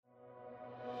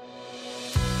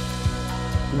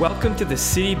Welcome to the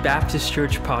City Baptist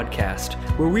Church podcast,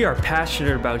 where we are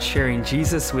passionate about sharing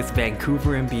Jesus with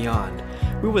Vancouver and beyond.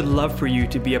 We would love for you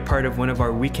to be a part of one of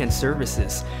our weekend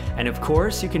services. And of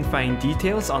course, you can find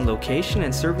details on location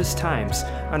and service times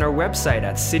on our website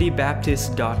at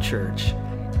citybaptist.church.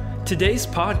 Today's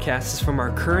podcast is from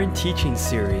our current teaching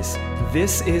series,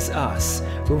 This Is Us,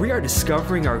 where we are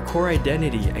discovering our core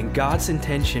identity and God's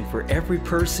intention for every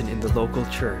person in the local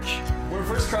church. We're in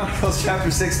 1 Chronicles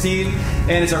chapter 16,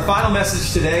 and it's our final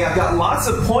message today. I've got lots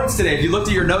of points today. If you looked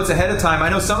at your notes ahead of time, I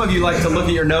know some of you like to look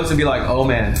at your notes and be like, oh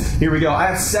man, here we go. I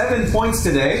have 7 points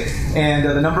today, and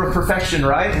the number of perfection,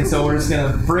 right? And so we're just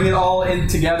going to bring it all in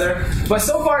together. But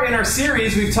so far in our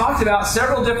series, we've talked about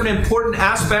several different important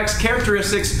aspects,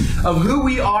 characteristics of who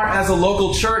we are as a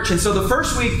local church. And so the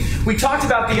first week, we talked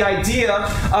about the idea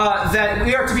that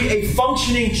we are to be a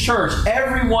functioning church,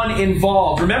 everyone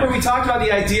involved. Remember, we talked about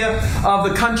the idea of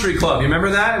the country club. You remember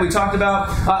that? We talked about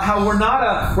how we're not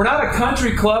a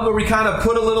country club where we kind of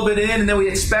put a little bit in and then we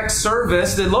expect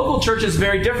service. The local church is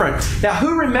very different. Now,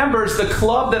 who remembers the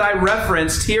club that I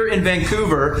referenced here in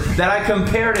Vancouver that I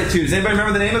compared it to? Does anybody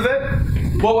remember the name of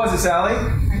it? What was it, Sally?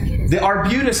 The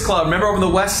Arbutus Club. Remember, over on the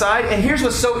west side? And here's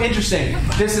what's so interesting.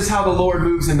 This is how the Lord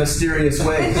moves in mysterious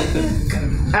ways.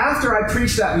 After I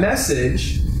preached that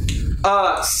message,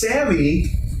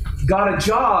 Sammy got a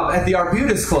job at the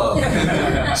Arbutus Club.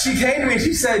 She came to me and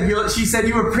she said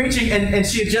you were preaching and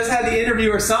she had just had the interview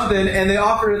or something and they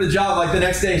offered her the job like the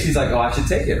next day. She's like, oh, I should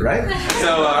take it, right?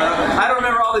 So I don't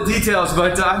remember all the details,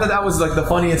 but I thought that was like the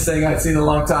funniest thing I'd seen in a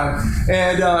long time.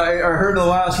 And I heard in a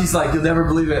while, she's like, you'll never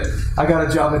believe it. I got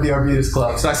a job at the Arbutus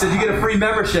Club. So I said, you get a free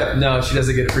membership. No, she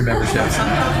doesn't get a free membership.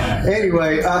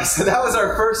 Anyway, so that was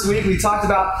our first week. We talked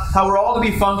about how we're all to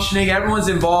be functioning. Everyone's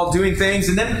involved doing things.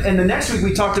 And then the next week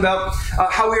we talked about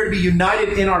how we are to be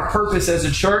united in our purpose as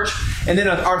a church. And then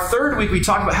our third week, we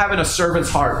talked about having a servant's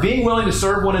heart, being willing to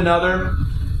serve one another,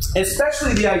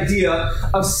 especially the idea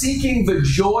of seeking the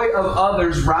joy of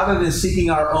others rather than seeking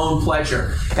our own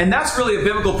pleasure. And that's really a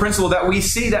biblical principle that we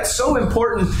see that's so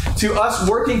important to us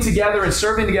working together and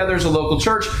serving together as a local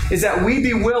church, is that we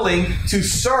be willing to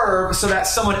serve so that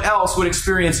someone else would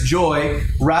experience joy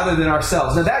rather than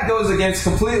ourselves. Now that goes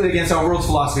completely against our world's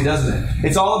philosophy, doesn't it?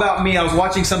 It's all about me. I was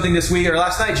watching something this week, or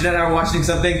last night, Jeanette and I were watching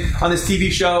something on this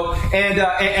TV show, and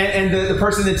the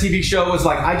person in the TV show was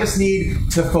like, I just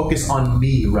need to focus on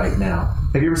me right now.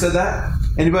 Have you ever said that?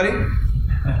 Anybody?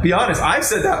 Be honest, I've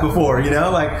said that before,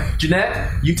 like,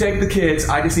 Jeanette, you take the kids,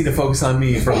 I just need to focus on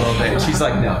me for a little bit. And she's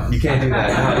like, no, you can't do that.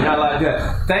 No, you're not allowed to do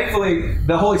that. Thankfully,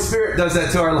 the Holy Spirit does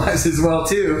that to our lives as well,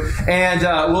 too. And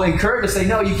we'll encourage us to say,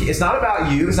 no, it's not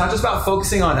about you. It's not just about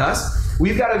focusing on us.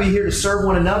 We've got to be here to serve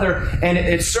one another, and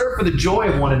it's serve for the joy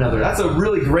of one another. That's a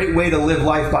really great way to live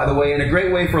life, by the way, and a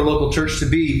great way for a local church to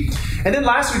be. And then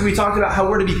last week we talked about how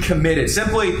we're to be committed,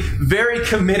 simply very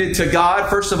committed to God,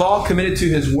 first of all, committed to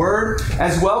His Word,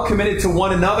 as well committed to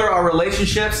one another, our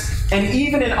relationships, and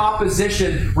even in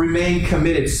opposition, remain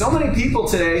committed. So many people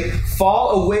today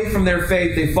fall away from their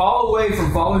faith. They fall away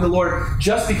from following the Lord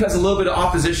just because a little bit of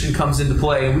opposition comes into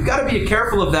play. And we've got to be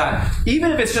careful of that,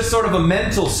 even if it's just sort of a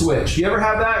mental switch. You ever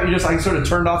have that? You're just like sort of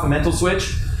turned off a mental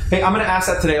switch? Hey, I'm going to ask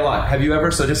that today a lot. Have you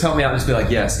ever? So just help me out and just be like,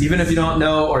 yes. Even if you don't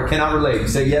know or cannot relate,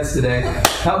 say yes today.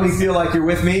 Help me feel like you're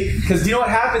with me. Because do you know what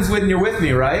happens when you're with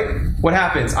me, right? What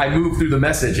happens? I move through the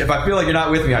message. If I feel like you're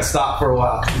not with me, I stop for a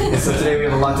while. And so today we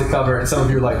have a lot to cover. And some of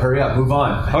you are like, hurry up, move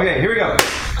on. Okay, here we go.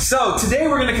 So today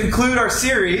we're going to conclude our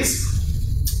series.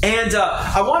 And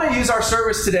I want to use our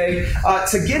service today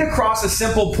to get across a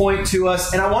simple point to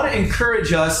us. And I want to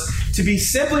encourage us to be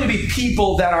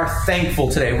people that are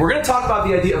thankful today. We're going to talk about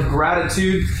the idea of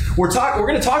gratitude. We're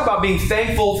going to talk about being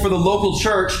thankful for the local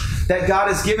church that God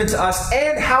has given to us,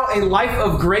 and how a life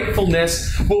of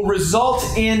gratefulness will result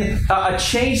in a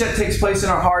change that takes place in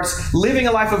our hearts. Living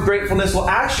a life of gratefulness will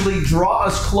actually draw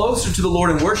us closer to the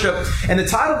Lord in worship. And the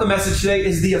title of the message today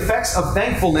is The Effects of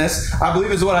Thankfulness, I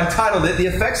believe is what I titled it, The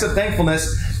Effects of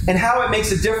Thankfulness, and how it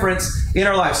makes a difference in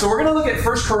our life. So we're going to look at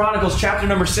 1 Chronicles chapter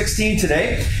number 16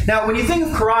 today. Now, when you think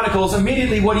of Chronicles,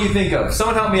 immediately what do you think of?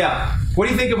 Someone help me out. What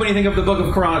do you think of when you think of the book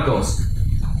of Chronicles?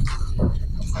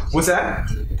 What's that?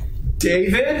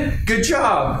 David? Good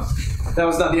job. That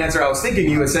was not the answer I was thinking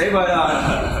you would say, but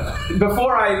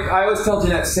before I always tell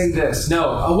Jeanette, say this.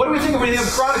 No. What do we think of when we think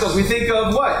of Chronicles? We think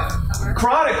of what?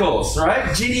 Chronicles,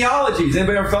 right? Genealogies.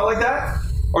 Anybody ever felt like that?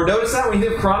 Or notice that when you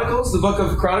think of Chronicles, the book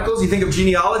of Chronicles, you think of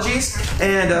genealogies,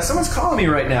 and someone's calling me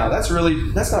right now. That's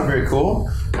not very cool.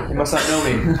 He must not know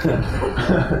me.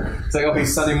 It's like, oh,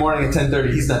 he's Sunday morning at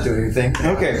 10:30. He's not doing anything.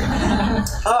 Okay.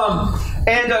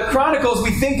 And Chronicles,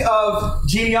 we think of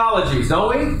genealogies,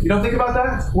 don't we? You don't think about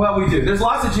that? Well, we do. There's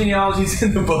lots of genealogies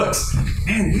in the books.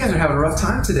 Man, you guys are having a rough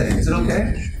time today. Is it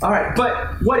okay? All right.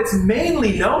 But what it's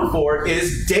mainly known for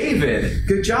is David.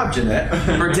 Good job, Jeanette.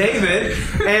 For David.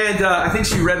 And I think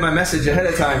she read my message ahead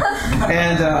of time.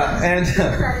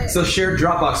 And so shared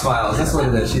Dropbox files. That's what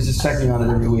it is. She's just checking on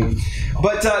it every week.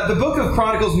 But the book of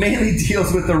Chronicles mainly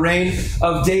deals with the reign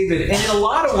of David. And in a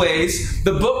lot of ways,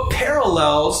 the book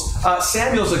parallels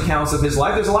Samuel's accounts of his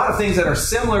life. There's a lot of things that are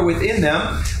similar within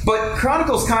them. But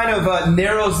Chronicles kind of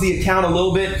narrows the account a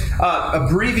little bit,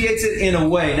 abbreviates it in a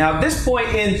way. Now, at this point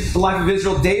in the life of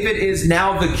Israel, David is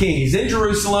now the king. He's in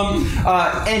Jerusalem,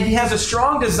 and he has a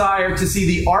strong desire to see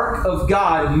the Ark of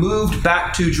God moved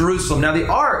back to Jerusalem. Now, the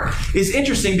Ark is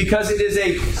interesting because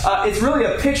it's really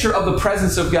a picture of the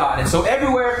presence of God. And so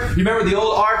everywhere, you remember the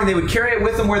old Ark, and they would carry it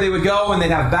with them where they would go, and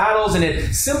they'd have battles, and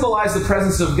it symbolized the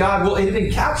presence of God. Well, it had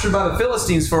been captured by the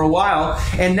Philistines for a while,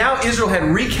 and now Israel had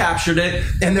recaptured it,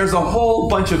 and there's a whole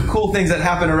bunch of cool things that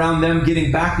happen around them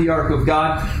getting back the Ark of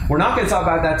God. We're not going to talk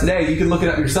about that today. You can look it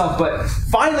up yourself. But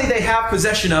finally, they have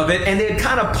possession of it, and they had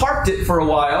kind of parked it for a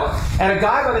while at a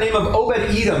guy by the name of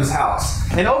Obed-Edom's house.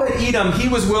 And Obed-Edom, he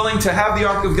was willing to have the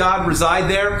Ark of God reside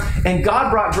there, and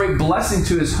God brought great blessing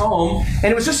to his home.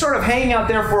 And it was just sort of hanging out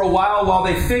there for a while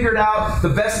they figured out the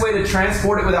best way to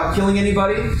transport it without killing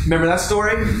anybody. Remember that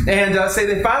story? And so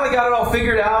they finally got it all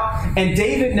figured out. And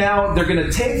David now, they're going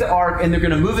to take the Ark and they're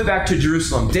going to move it back to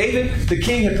Jerusalem. David, the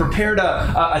king, had prepared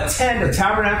a tent, a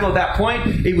tabernacle at that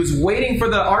point. He was waiting for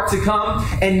the Ark to come.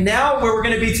 And now where we're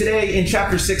going to be today in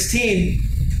chapter 16,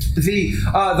 the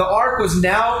Ark was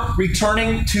now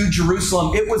returning to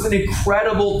Jerusalem. It was an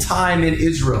incredible time in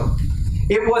Israel.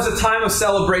 It was a time of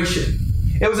celebration.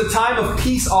 It was a time of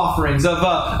peace offerings,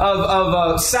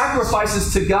 of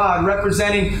sacrifices to God,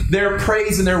 representing their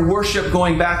praise and their worship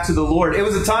going back to the Lord. It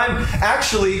was a time,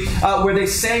 actually, where they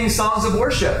sang songs of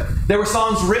worship. There were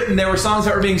songs written. There were songs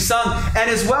that were being sung.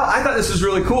 And as well, I thought this was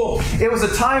really cool. It was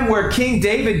a time where King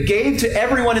David gave to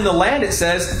everyone in the land, it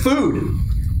says, food.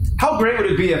 How great would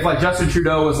it be if, like, Justin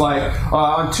Trudeau was like,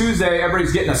 on Tuesday,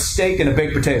 everybody's getting a steak and a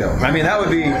baked potato? I mean,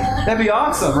 that'd be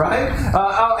awesome, right?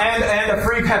 And a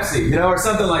free Pepsi, or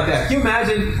something like that. Can you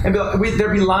imagine? And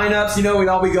there'd be lineups, we'd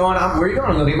all be going, where are you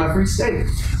going? I'm going to get my free steak.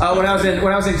 When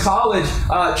I was in college,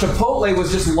 Chipotle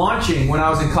was just launching when I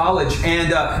was in college,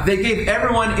 and they gave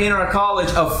everyone in our college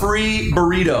a free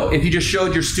burrito if you just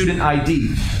showed your student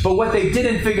ID. But what they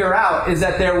didn't figure out is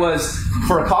that there was,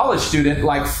 for a college student,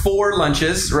 like 4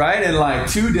 lunches, right? And like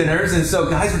 2 dinners. And so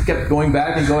guys kept going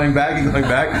back and going back and going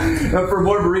back for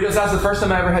more burritos. That was the first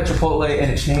time I ever had Chipotle,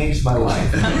 and it changed my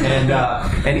life.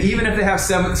 And even if they have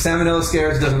salmonella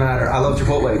scares, it doesn't matter. I love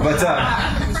Chipotle.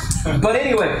 But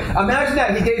anyway, imagine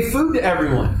that. He gave food to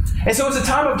everyone. And so it's a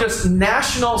time of just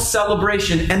national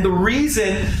celebration. And the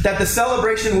reason that the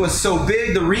celebration was so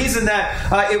big, the reason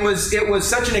that it was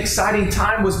such an exciting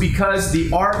time was because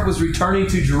the Ark was returning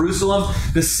to Jerusalem,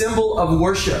 the symbol of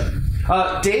worship.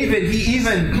 David, he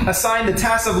even assigned the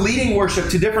task of leading worship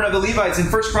to different of the Levites. In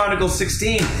 1 Chronicles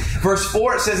 16, verse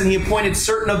 4, it says, and he appointed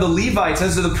certain of the Levites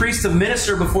as the priests to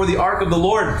minister before the Ark of the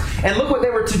Lord. And look what they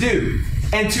were to do.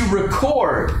 And to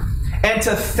record and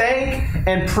to thank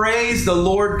and praise the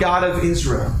Lord God of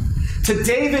Israel. To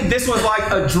David, this was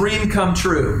like a dream come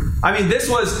true. I mean,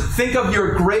 think of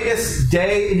your greatest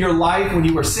day in your life when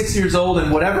you were 6 years old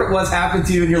and whatever it was happened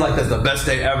to you and you're like, that's the best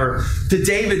day ever. To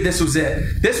David, this was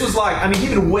it. This was like, he'd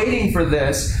been waiting for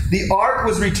this. The Ark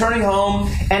was returning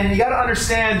home, and you got to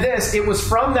understand this. It was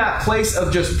from that place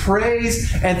of just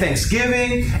praise and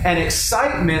thanksgiving and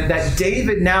excitement that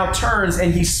David now turns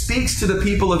and he speaks to the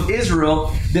people of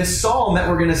Israel this psalm that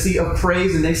we're going to see of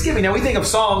praise and thanksgiving. Now, we think of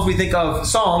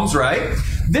psalms, right?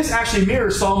 This actually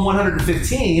mirrors Psalm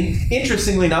 115,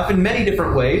 interestingly enough, in many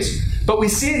different ways. But we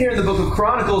see it here in the book of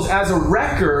Chronicles as a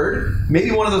record,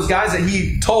 maybe one of those guys that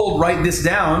he told write this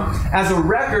down, as a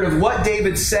record of what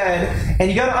David said. And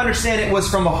you got to understand it was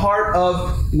from a heart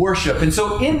of worship. And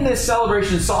so in this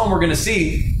celebration psalm we're going to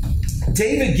see,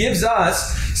 David gives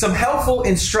us some helpful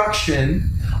instruction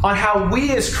on how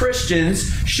we as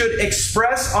Christians should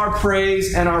express our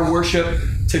praise and our worship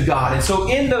to God. And so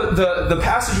in the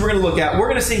passage we're going to look at, we're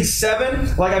going to see 7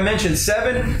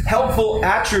 helpful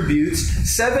attributes,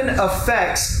 7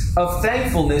 effects of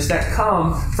thankfulness that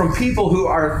come from people who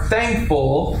are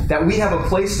thankful that we have a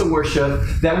place to worship,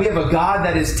 that we have a God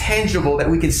that is tangible, that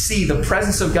we can see the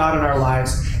presence of God in our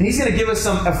lives. And he's going to give us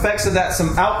some effects of that,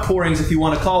 some outpourings, if you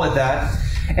want to call it that.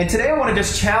 And today I want to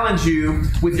just challenge you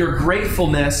with your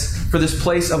gratefulness for this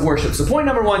place of worship. So point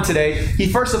number 1 today, he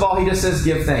first of all, he just says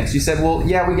give thanks. You said, well,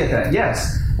 yeah, we get that.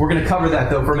 Yes. We're going to cover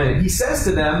that, though, for a minute. He says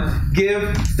to them,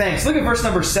 give thanks. Look at verse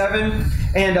number 7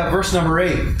 and verse number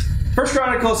 8. 1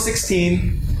 Chronicles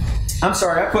 16. I'm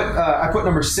sorry, I put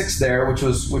number 6 there, which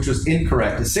was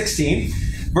incorrect. It's 16.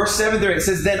 Verse 7 through 8. It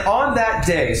says, then on that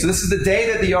day, so this is the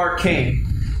day that the ark came,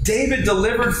 David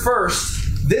delivered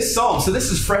first this psalm. So this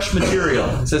is fresh material.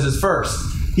 It says it's first.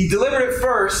 He delivered it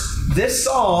first, this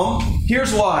psalm.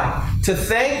 Here's why. To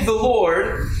thank the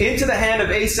Lord into the hand of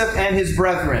Asaph and his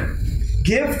brethren.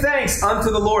 Give thanks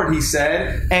unto the Lord, he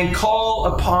said, and call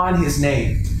upon his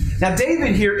name. Now,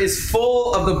 David here is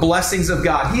full of the blessings of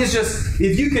God. He is just,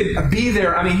 if you could be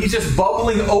there, I mean, he's just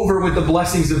bubbling over with the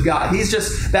blessings of God. He's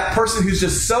just that person who's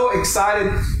just so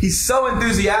excited. He's so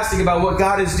enthusiastic about what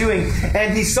God is doing,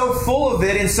 and he's so full of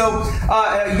it. And so,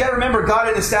 you got to remember, God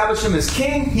had established him as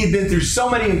king. He'd been through so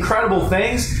many incredible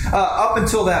things up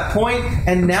until that point,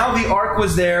 and now the ark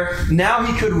was there. Now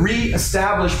he could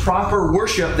reestablish proper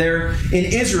worship there in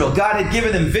Israel. God had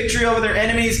given them victory over their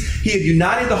enemies. He had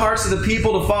united the hearts of the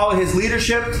people to follow his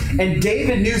leadership. And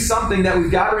David knew something that we've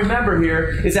got to remember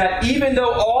here is that even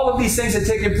though all of these things had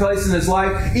taken place in his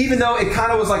life, even though it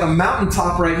kind of was like a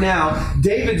mountaintop right now,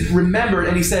 David remembered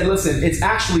and he said, listen, it's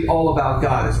actually all about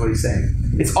God, is what he's saying.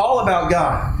 It's all about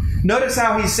God. Notice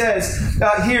how he says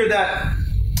here that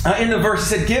in the verse,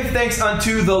 he said, give thanks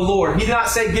unto the Lord. He did not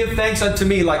say, give thanks unto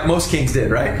me like most kings did,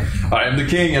 right? I am the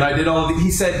king and I did all of it.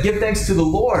 He said, give thanks to the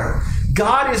Lord.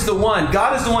 God is the one.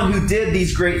 God is the one who did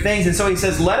these great things. And so he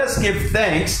says, let us give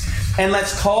thanks and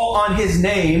let's call on his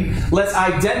name. Let's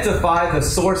identify the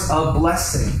source of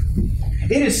blessing.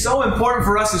 It is so important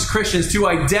for us as Christians to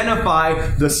identify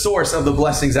the source of the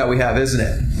blessings that we have, isn't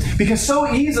it? Because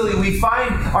so easily we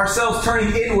find ourselves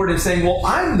turning inward and saying, well,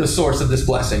 I'm the source of this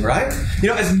blessing, right? You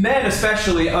know, as men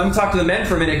especially, I'm going to talk to the men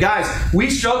for a minute. Guys, we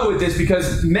struggle with this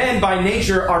because men by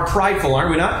nature are prideful,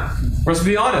 aren't we not? Let's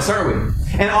be honest, aren't we?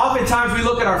 And oftentimes we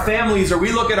look at our families or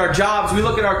we look at our jobs, we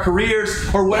look at our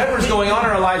careers or whatever's going on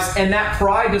in our lives, and that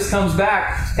pride just comes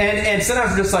back. And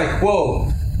sometimes we're just like,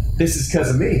 whoa, this is because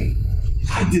of me.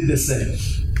 I did this thing.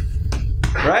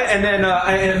 Right? And then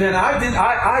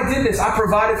I did this. I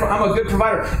provided for, I'm a good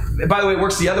provider. By the way, it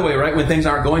works the other way, right? When things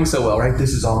aren't going so well, right?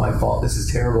 This is all my fault. This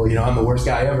is terrible. You know, I'm the worst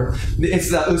guy ever.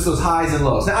 It's those highs and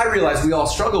lows. Now, I realize we all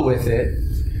struggle with it.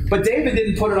 But David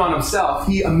didn't put it on himself.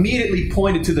 He immediately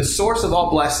pointed to the source of all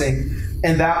blessing,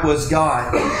 and that was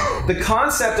God. The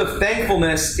concept of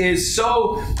thankfulness is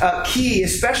so key,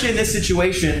 especially in this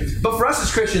situation. But for us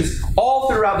as Christians, all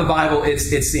throughout the Bible, it's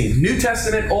seen. New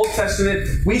Testament, Old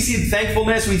Testament, we see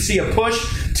thankfulness. We see a push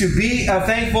to be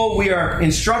thankful. We are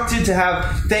instructed to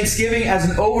have thanksgiving as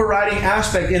an overriding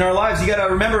aspect in our lives. You got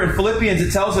to remember in Philippians,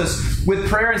 it tells us, with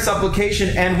prayer and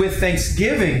supplication and with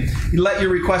thanksgiving, let your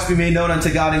requests be made known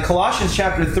unto God. In Colossians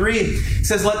chapter 3, it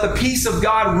says, let the peace of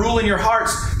God rule in your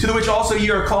hearts, to the which also ye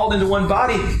are called into one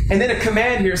body. And then a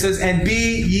command here says, and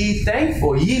be ye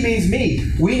thankful. Ye means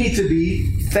me. We need to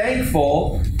be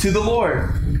thankful to the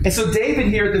Lord. And so David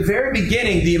here at the very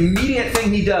beginning, the immediate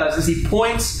thing he does is he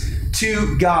points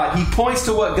to God. He points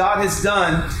to what God has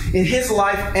done in his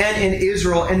life and in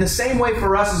Israel. In the same way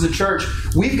for us as a church,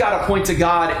 we've got to point to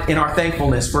God in our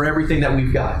thankfulness for everything that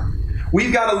we've got.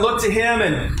 We've got to look to him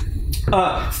and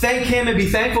thank him and be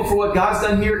thankful for what God's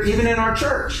done here, even in our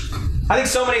church. I think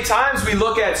so many times we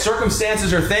look at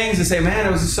circumstances or things and say, man,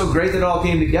 it was just so great that it all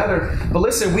came together. But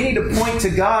listen, we need to point to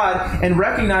God and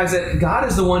recognize that God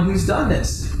is the one who's done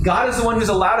this. God is the one who's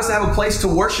allowed us to have a place to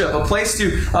worship, a place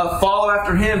to follow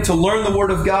after him, to learn the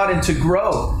Word of God and to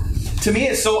grow. To me,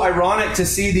 it's so ironic to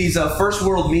see these first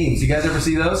world memes. You guys ever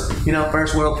see those? You know,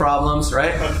 first world problems,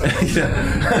 right?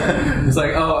 It's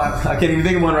like, oh, I can't even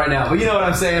think of one right now. But you know what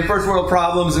I'm saying? First world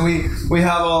problems, and we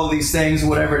have all of these things,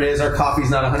 whatever it is. Our coffee's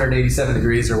not 187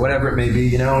 degrees or whatever it may be.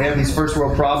 You know, we have these first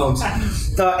world problems.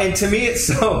 And to me, it's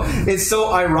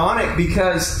so ironic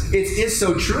because it is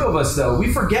so true of us, though.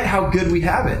 We forget how good we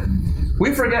have it.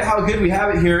 We forget how good we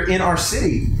have it here in our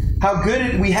city. How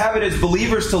good we have it as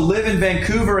believers to live in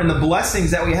Vancouver and the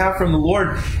blessings that we have from the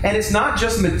Lord. And it's not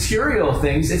just material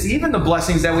things, it's even the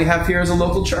blessings that we have here as a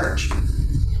local church.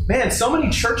 Man, so many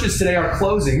churches today are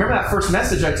closing. Remember that first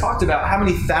message I talked about how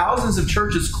many thousands of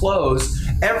churches close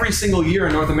every single year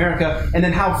in North America, and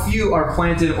then how few are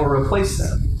planted or replace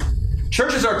them.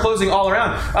 Churches are closing all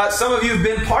around. Some of you have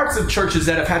been parts of churches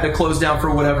that have had to close down for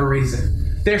whatever reason.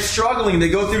 They're struggling. They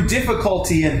go through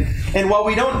difficulty. And while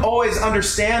we don't always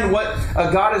understand what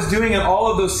God is doing in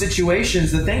all of those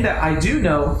situations, the thing that I do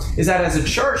know is that as a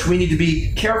church, we need to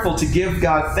be careful to give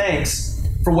God thanks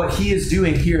for what he is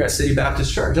doing here at City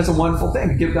Baptist Church. That's a wonderful thing,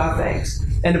 to give God thanks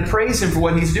and to praise him for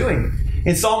what he's doing.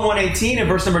 In Psalm 118 and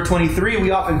verse number 23, we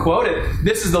often quote it.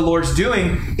 This is the Lord's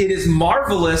doing. It is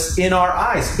marvelous in our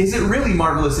eyes. Is it really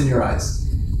marvelous in your eyes?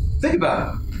 Think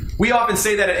about it. We often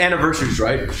say that at anniversaries,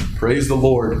 right? Praise the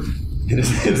Lord. It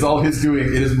is all His doing.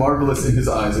 It is marvelous in His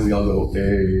eyes. And we all go,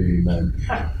 amen.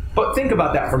 But think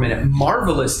about that for a minute.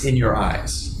 Marvelous in your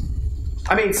eyes.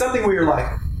 I mean, something where you're like,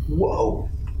 whoa.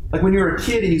 Like when you were a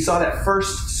kid and you saw that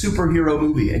first superhero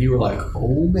movie and you were like,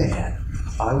 oh man,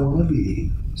 I want to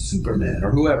be Superman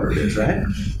or whoever it is, right?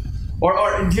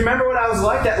 Or do you remember what I was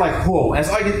like? That like, whoa,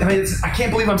 I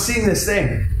can't believe I'm seeing this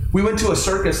thing. We went to a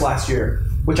circus last year,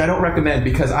 which I don't recommend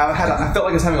because I felt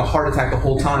like I was having a heart attack the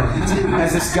whole time.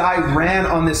 As this guy ran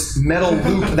on this metal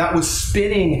loop that was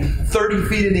spinning 30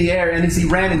 feet in the air, and as he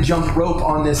ran and jumped rope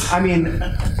on this, I mean,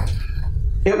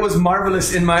 it was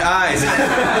marvelous in my eyes.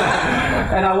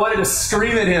 And I wanted to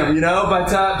scream at him,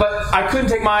 but I couldn't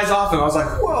take my eyes off him. I was like,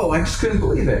 whoa, I just couldn't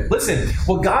believe it. Listen,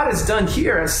 what God has done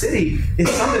here at City is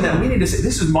something that we need to say,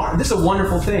 this is a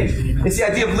wonderful thing. It's the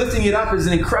idea of lifting it up is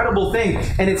an incredible thing.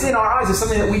 And it's in our eyes. It's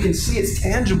something that we can see. It's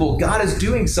tangible. God is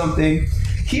doing something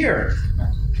here.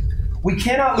 We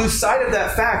cannot lose sight of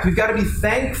that fact. We've got to be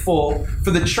thankful for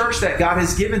the church that God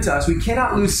has given to us. We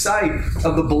cannot lose sight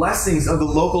of the blessings of the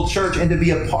local church and to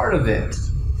be a part of it.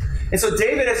 And so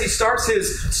David, as he starts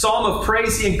his psalm of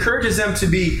praise, he encourages them to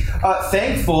be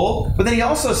thankful, but then he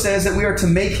also says that we are to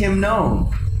make him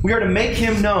known. We are to make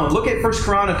him known. Look at 1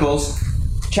 Chronicles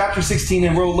chapter 16,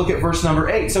 and we'll look at verse number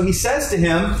 8. So he says to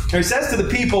the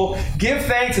people, give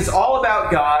thanks, it's all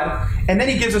about God. And then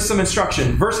he gives us some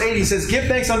instruction. Verse 8, he says, give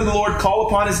thanks unto the Lord, call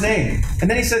upon his name. And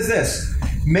then he says this,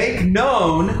 make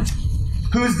known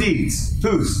whose deeds?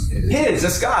 Whose? His,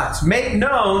 that's God's. Make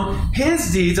known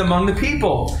his deeds among the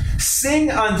people.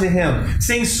 Sing unto him.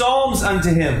 Sing psalms unto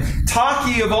him. Talk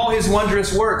ye of all his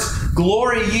wondrous works.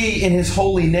 Glory ye in his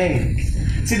holy name.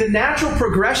 See, the natural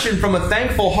progression from a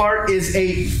thankful heart is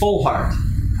a full heart.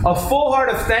 A full heart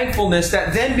of thankfulness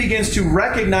that then begins to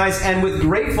recognize and with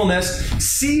gratefulness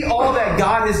see all that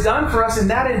God has done for us. And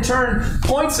that in turn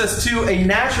points us to a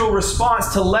natural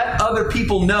response to let other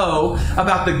people know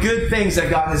about the good things that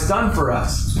God has done for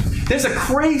us. There's a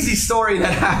crazy story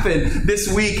that happened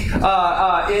this week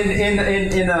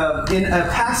in a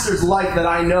pastor's life that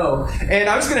I know. And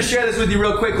I'm just going to share this with you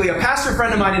real quickly. A pastor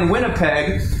friend of mine in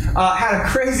Winnipeg had a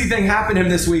crazy thing happen to him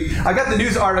this week. I got the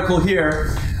news article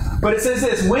here. But it says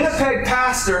this, Winnipeg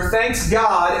pastor thanks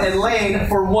God and Lane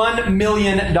for $1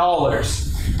 million.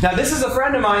 Now, this is a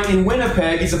friend of mine in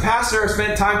Winnipeg. He's a pastor. I've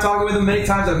spent time talking with him many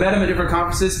times. I've met him at different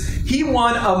conferences. He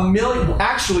won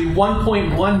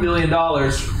 $1.1 million,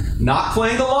 not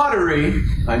playing the lottery.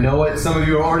 I know what some of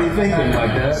you are already thinking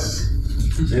like that.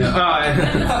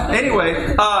 Yeah.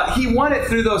 Anyway, he won it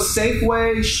through those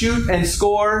Safeway shoot and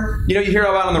score. You hear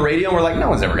about on the radio, and we're like, no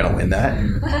one's ever going to win that.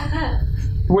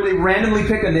 Where they randomly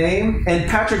pick a name, and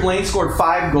Patrick Lane scored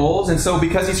 5 goals, and so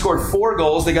because he scored 4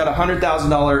 goals, they got a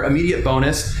 $100,000 immediate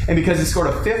bonus, and because he scored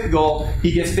a 5th goal,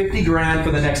 he gets $50,000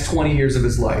 for the next 20 years of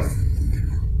his life.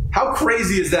 How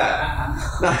crazy is that?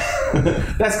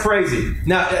 That's crazy.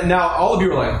 Now, all of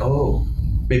you are like, oh,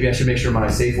 maybe I should make sure my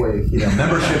Safeway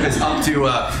membership is up to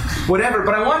whatever.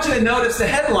 But I want you to notice the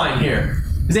headline here.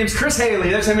 His name's Chris Haley.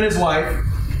 That's him and his wife.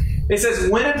 It says,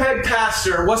 Winnipeg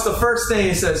pastor, what's the first thing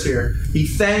it says here? He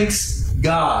thanks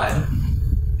God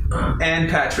and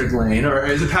Patrick Lane. Or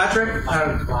is it Patrick?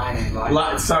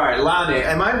 Lane. Sorry,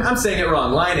 Lane. I'm saying it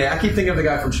wrong. Lane. I keep thinking of the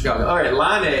guy from Chicago. All right,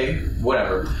 Lane,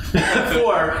 whatever.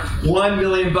 For $1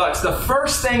 million. The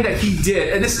first thing that he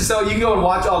did, and this is so you can go and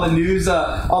watch all the news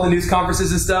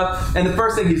conferences and stuff. And the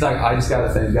first thing he's like, I just got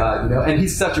to thank God, And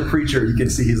he's such a preacher. You can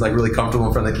see he's like really comfortable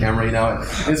in front of the camera,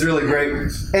 It's really great.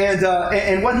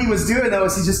 And what he was doing though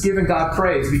is he's just giving God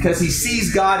praise because he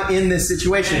sees God in this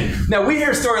situation. Now we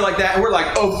hear a story like that and we're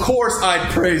like, of course I'd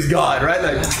praise God, right?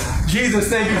 Like, Jesus,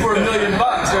 thank you for $1 million,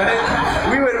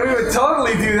 right? We would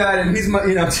totally do that, and he's my,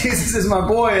 Jesus is my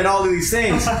boy, and all of these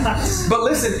things. But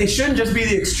listen, it shouldn't just be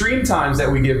the extreme times that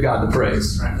we give God the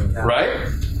praise, right?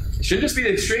 It shouldn't just be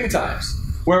the extreme times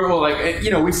where we're like,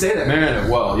 we say that, man.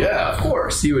 Well, yeah, of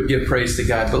course, you would give praise to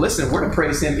God, but listen, we're to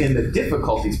praise Him in the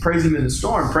difficulties, praise Him in the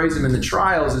storm, praise Him in the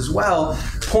trials as well.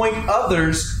 Point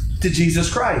others to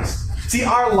Jesus Christ. See,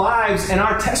 our lives and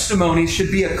our testimonies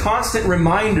should be a constant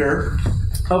reminder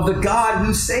of the God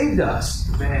who saved us.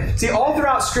 Amen. See, all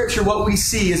throughout Scripture, what we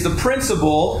see is the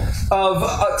principle of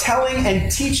telling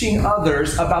and teaching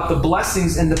others about the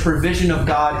blessings and the provision of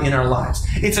God in our lives.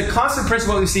 It's a constant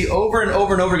principle we see over and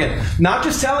over and over again. Not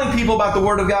just telling people about the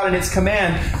Word of God and its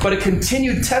command, but a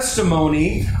continued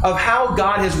testimony of how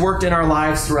God has worked in our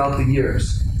lives throughout the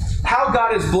years. how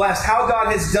God is blessed, how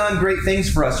God has done great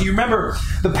things for us. You remember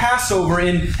the Passover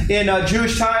in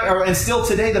Jewish time, and still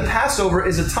today, the Passover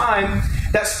is a time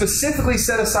that's specifically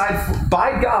set aside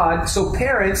by God so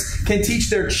parents can teach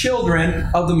their children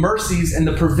of the mercies and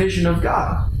the provision of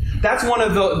God. That's one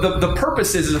of the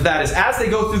purposes of that, is as they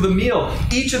go through the meal,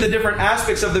 each of the different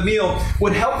aspects of the meal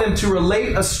would help them to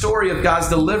relate a story of God's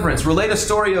deliverance, relate a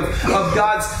story of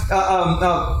God's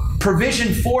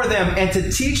provision for them, and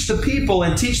to teach the people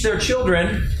and teach their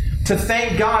children to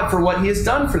thank God for what He has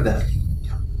done for them.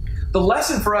 The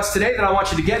lesson for us today that I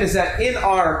want you to get is that in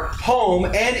our home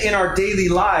and in our daily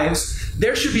lives,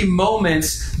 there should be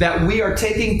moments that we are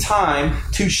taking time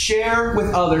to share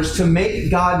with others, to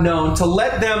make God known, to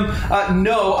let them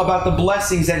know about the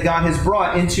blessings that God has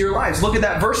brought into your lives. Look at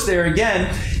that verse there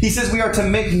again. He says we are to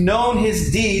make known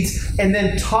His deeds, and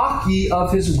then talk ye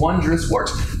of His wondrous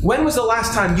works. When was the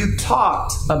last time you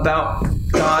talked about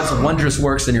God's wondrous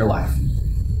works in your life?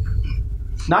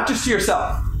 Not just to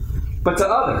yourself, but to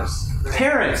others.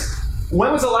 Parents,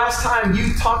 when was the last time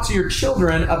you talked to your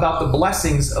children about the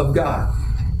blessings of God?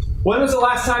 When was the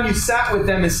last time you sat with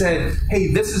them and said, hey,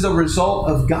 this is a result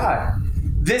of God?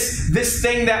 This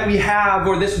thing that we have,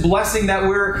 or this blessing that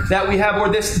we have, or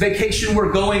this vacation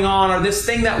we're going on, or this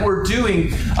thing that we're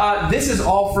doing, this is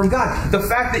all from God. The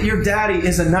fact that your daddy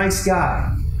is a nice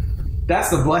guy, that's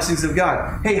the blessings of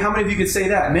God. Hey, how many of you could say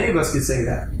that? Many of us could say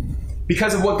that.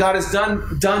 Because of what God has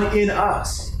done in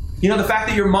us. You know, the fact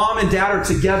that your mom and dad are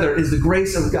together is the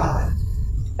grace of God.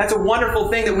 That's a wonderful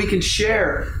thing that we can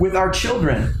share with our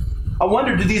children. I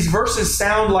wonder, do these verses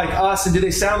sound like us, and do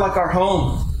they sound like our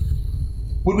home?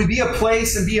 Would we be a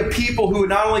place and be a people who would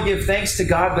not only give thanks to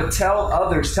God, but tell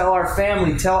others, tell our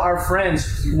family, tell our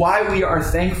friends why we are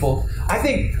thankful? I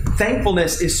think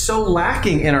thankfulness is so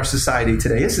lacking in our society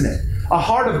today, isn't it? A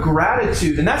heart of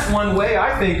gratitude. And that's one way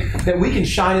I think that we can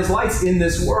shine as lights in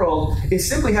this world, is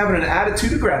simply having an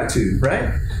attitude of gratitude,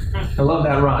 right? I love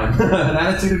that rhyme. An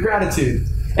attitude of gratitude.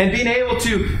 And being able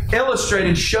to illustrate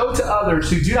and show to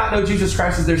others who do not know Jesus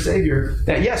Christ as their Savior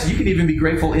that, yes, you can even be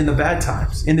grateful in the bad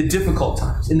times, in the difficult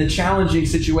times, in the challenging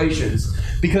situations,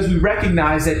 because we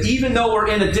recognize that even though we're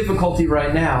in a difficulty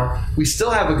right now, we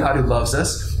still have a God who loves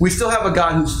us. We still have a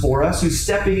God who's for us, who's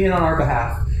stepping in on our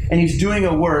behalf, and He's doing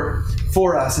a work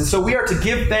for us. And so we are to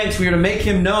give thanks. We are to make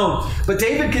Him known. But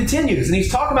David continues, and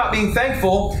he's talking about being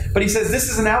thankful, but he says this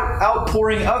is an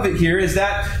outpouring of it here, is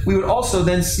that we would also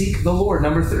then seek the Lord.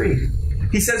 Number 3.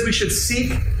 He says we should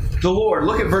seek the Lord.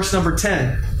 Look at verse number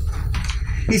 10.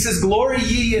 He says, glory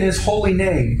ye in His holy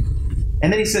name.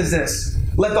 And then he says this,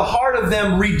 let the heart of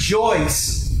them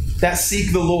rejoice that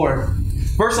seek the Lord.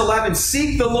 Verse 11,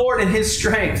 seek the Lord in His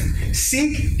strength.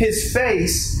 Seek His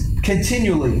face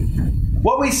continually.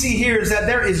 What we see here is that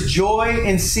there is joy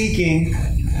in seeking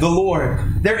the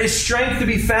Lord. There is strength to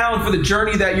be found for the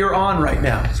journey that you're on right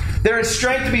now. There is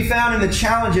strength to be found in the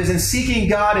challenges, and seeking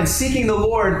God and seeking the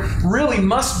Lord really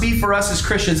must be for us as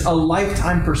Christians a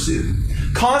lifetime pursuit.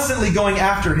 Constantly going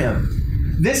after Him.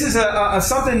 This is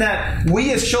something that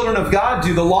we as children of God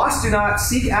do. The lost do not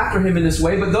seek after Him in this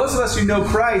way, but those of us who know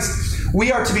Christ,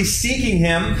 we are to be seeking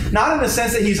Him, not in the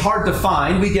sense that He's hard to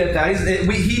find. We get that.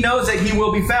 He knows that He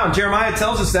will be found. Jeremiah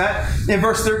tells us that in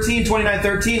verse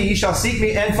 29:13, ye shall seek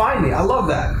me and find me. I love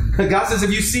that. God says,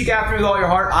 if you seek after me with all your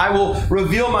heart, I will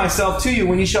reveal myself to you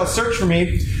when you shall search for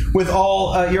me with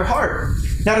all your heart.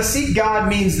 Now, to seek God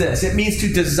means this. It means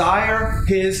to desire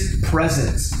His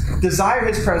presence. Desire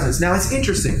His presence. Now, it's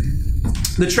interesting.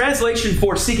 The translation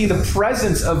for seeking the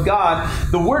presence of God,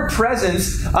 the word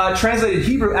presence, translated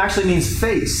Hebrew, actually means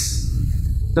face.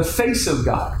 The face of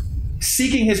God.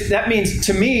 Seeking His, that means,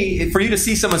 to me, for you to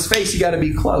see someone's face, you got to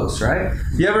be close, right?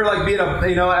 You ever be at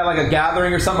a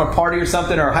gathering or something, a party or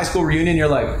something, or a high school reunion, you're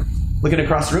like looking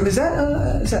across the room, is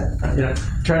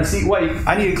that, trying to see, wait,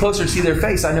 I need to get closer to see their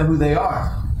face, I know who they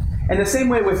are. And the same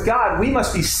way with God, we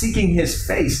must be seeking His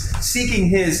face, seeking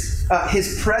His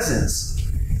presence.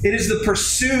 It is the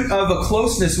pursuit of a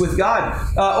closeness with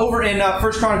God. Over in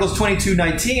 1 Chronicles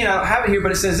 22:19, I don't have it here,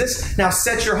 but it says this, now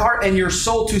set your heart and your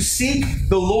soul to seek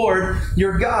the Lord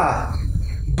your God.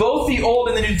 Both the Old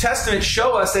and the New Testament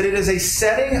show us that it is a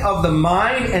setting of the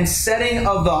mind and setting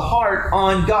of the heart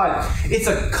on God. It's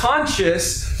a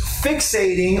conscious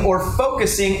fixating or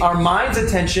focusing our mind's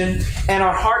attention and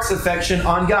our heart's affection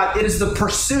on God. It is the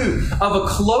pursuit of a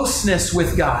closeness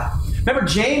with God. Remember,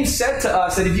 James said to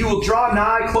us that if you will draw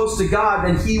nigh close to God,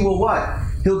 then He will what?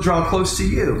 He'll draw close to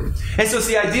you. And so it's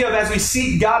the idea of as we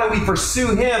seek God and we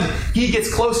pursue Him, He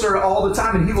gets closer all the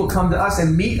time, and He will come to us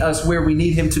and meet us where we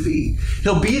need Him to be.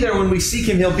 He'll be there when we seek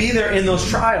Him. He'll be there in those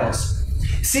trials.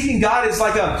 Seeking God is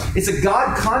it's a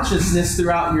God consciousness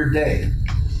throughout your day.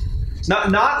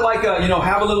 Not like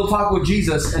have a little talk with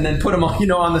Jesus and then put him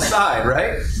on the side,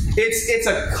 right? It's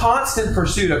a constant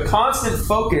pursuit, a constant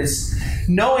focus,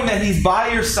 knowing that he's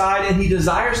by your side and he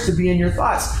desires to be in your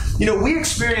thoughts. We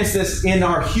experience this in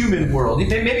our human world.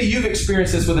 Maybe you've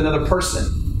experienced this with another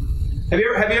person. Have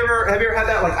you ever had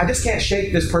that? Like, I just can't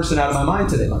shake this person out of my mind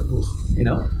today. Like,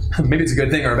 maybe it's a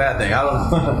good thing or a bad thing. I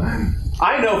don't know.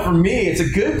 I know for me, it's a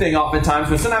good thing oftentimes,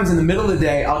 but sometimes in the middle of the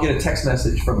day, I'll get a text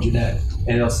message from Jeanette,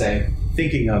 and it'll say,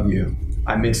 "Thinking of you.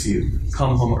 I miss you.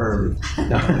 Come home early."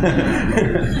 No.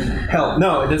 Help.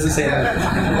 No, it doesn't say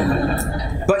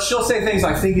that. But she'll say things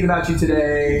like, "Thinking about you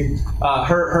today."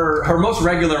 Her most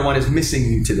regular one is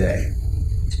 "Missing you today."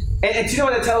 And do you know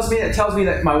what it tells me? It tells me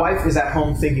that my wife is at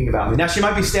home thinking about me. Now, she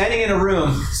might be standing in a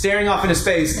room, staring off into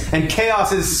space, and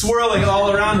chaos is swirling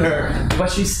all around her, but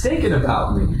she's thinking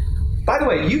about me. By the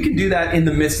way, you can do that in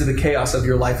the midst of the chaos of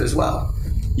your life as well.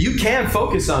 You can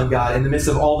focus on God in the midst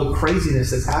of all the craziness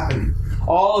that's happening.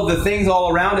 All of the things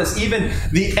all around us, even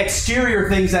the exterior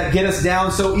things that get us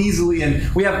down so easily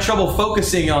and we have trouble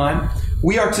focusing on.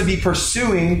 We are to be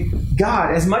pursuing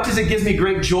God. As much as it gives me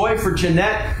great joy for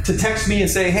Jeanette to text me and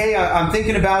say, "Hey, I'm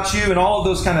thinking about you," and all of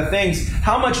those kind of things,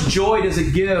 how much joy does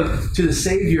it give to the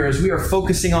Savior as we are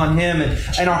focusing on Him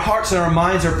and our hearts and our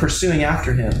minds are pursuing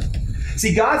after Him?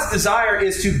 See, God's desire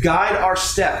is to guide our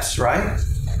steps, right?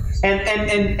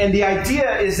 And the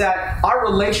idea is that our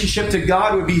relationship to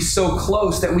God would be so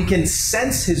close that we can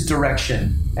sense His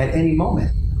direction at any moment.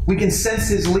 We can sense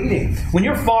His leading. When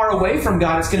you're far away from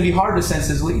God, it's going to be hard to sense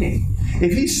His leading.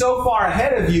 If He's so far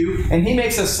ahead of you and He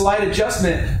makes a slight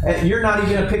adjustment, you're not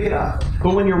even going to pick it up.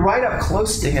 But when you're right up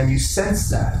close to Him, you sense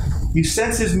that. You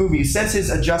sense His movement. You sense His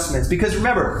adjustments. Because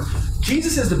remember,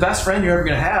 Jesus is the best friend you're ever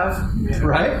going to have,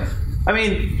 right? I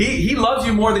mean, He loves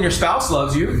you more than your spouse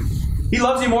loves you. He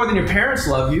loves you more than your parents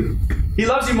love you. He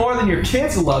loves you more than your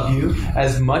kids love you.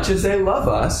 As much as they love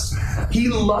us, He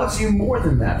loves you more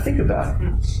than that. Think about it.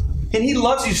 And He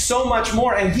loves you so much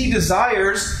more, and He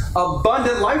desires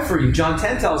abundant life for you. John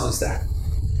 10 tells us that.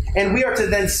 And we are to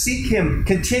then seek Him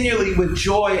continually with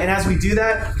joy. And as we do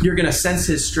that, you're going to sense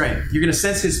His strength. You're going to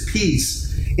sense His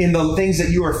peace in the things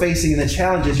that you are facing and the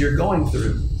challenges you're going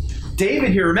through.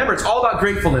 David here, remember, it's all about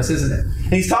gratefulness, isn't it?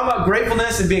 And he's talking about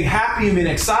gratefulness and being happy and being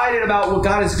excited about what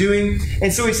God is doing.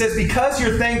 And so he says, because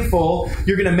you're thankful,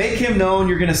 you're going to make Him known,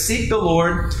 you're going to seek the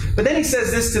Lord. But then he says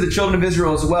this to the children of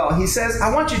Israel as well. He says,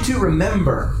 I want you to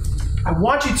remember. I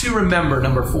want you to remember,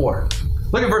 number 4.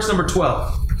 Look at verse number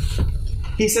 12.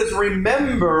 He says,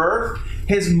 remember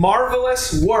His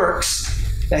marvelous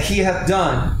works that He hath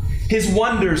done, His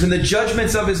wonders and the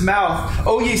judgments of His mouth.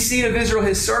 O ye seed of Israel,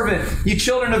 His servant, ye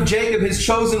children of Jacob, His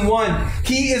chosen one.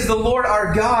 He is the Lord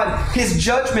our God. His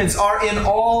judgments are in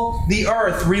all the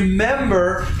earth.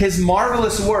 Remember His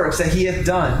marvelous works that He hath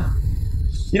done.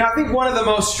 I think one of the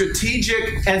most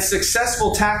strategic and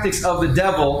successful tactics of the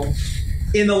devil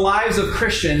in the lives of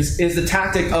Christians is the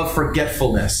tactic of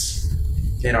forgetfulness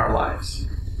in our lives.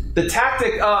 The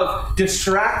tactic of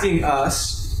distracting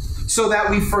us so that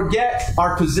we forget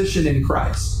our position in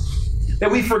Christ. That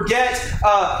we forget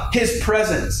His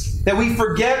presence. That we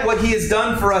forget what He has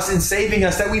done for us in saving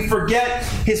us. That we forget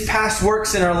His past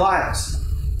works in our lives.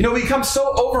 We become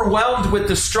so overwhelmed with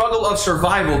the struggle of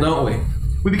survival, don't we?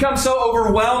 We become so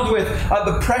overwhelmed with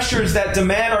the pressures that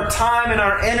demand our time and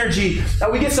our energy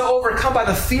that we get so overcome by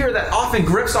the fear that often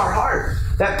grips our heart,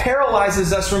 that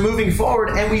paralyzes us from moving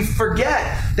forward, and we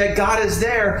forget that God is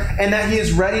there and that He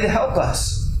is ready to help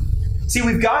us. See,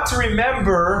 we've got to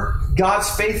remember God's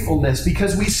faithfulness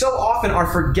because we so often are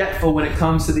forgetful when it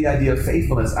comes to the idea of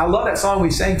faithfulness. I love that song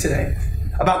we sang today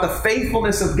about the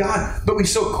faithfulness of God, but we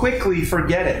so quickly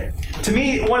forget it. To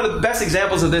me, one of the best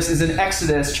examples of this is in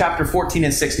Exodus chapter 14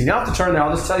 and 16. You don't have to turn there.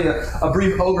 I'll just tell you a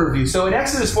brief overview. So in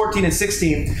Exodus 14 and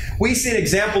 16, we see an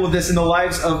example of this in the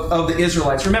lives of the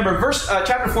Israelites. Remember,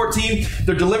 chapter 14,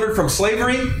 they're delivered from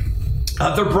slavery.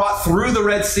 They're brought through the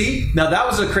Red Sea. Now, that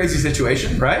was a crazy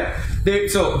situation, right?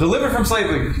 So, delivered from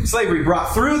slavery,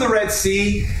 brought through the Red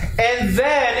Sea. And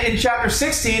then, in chapter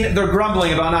 16, they're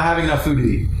grumbling about not having enough food to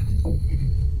eat.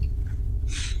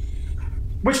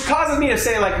 Which causes me to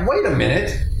say, wait a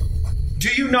minute. Do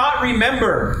you not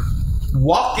remember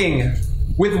walking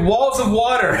with walls of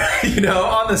water,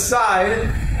 on the side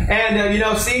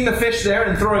And, seeing the fish there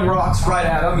and throwing rocks right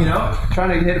at them, trying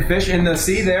to hit a fish in the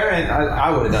sea there. And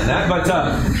I would have done that. But,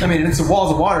 it's the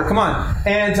walls of water. Come on.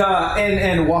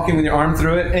 And walking with your arm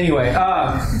through it. Anyway,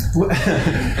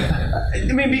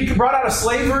 being brought out of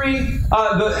slavery,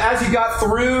 as you got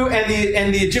through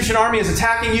and the Egyptian army is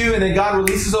attacking you, and then God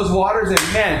releases those waters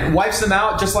and, wipes them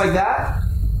out just like that.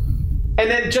 And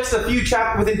then just a few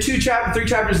within 3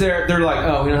 chapters there, they're like,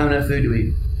 oh, we don't have enough food to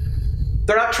eat.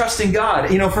 They're not trusting God.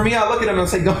 For me, I look at them and I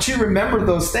say, don't you remember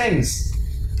those things?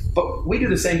 But we do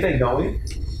the same thing, don't we?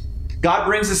 God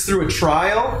brings us through a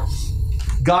trial.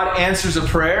 God answers a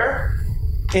prayer.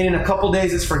 And in a couple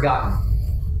days, it's forgotten.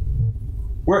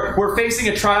 We're facing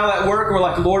a trial at work, and we're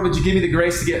like, Lord, would you give me the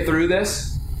grace to get through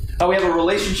this? We have a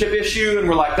relationship issue, and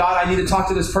we're like, God, I need to talk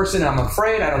to this person, and I'm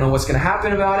afraid. I don't know what's going to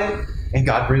happen about it. And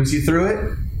God brings you through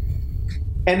it.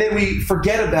 And then we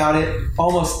forget about it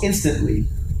almost instantly.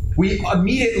 We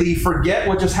immediately forget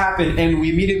what just happened, and we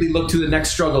immediately look to the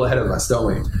next struggle ahead of us, don't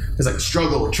we? It's like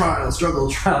struggle, trial.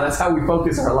 That's how we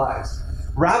focus our lives.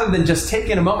 Rather than just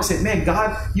taking a moment and say, man,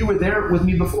 God, you were there with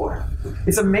me before.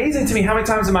 It's amazing to me how many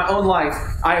times in my own life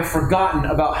I have forgotten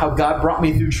about how God brought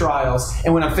me through trials.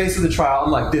 And when I'm faced with a trial,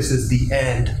 I'm like, this is the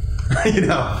end.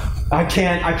 I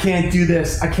can't do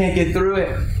this. I can't get through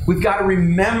it. We've got to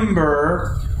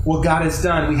remember what God has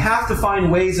done. We have to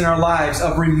find ways in our lives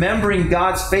of remembering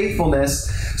God's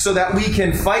faithfulness so that we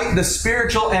can fight the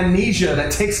spiritual amnesia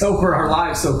that takes over our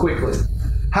lives so quickly.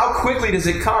 How quickly does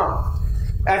it come?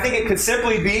 I think it could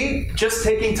simply be just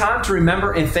taking time to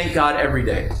remember and thank God every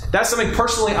day. That's something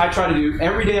personally I try to do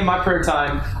every day in my prayer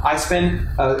time. I spend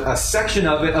a section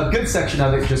of it, a good section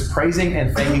of it, just praising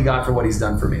and thanking God for what He's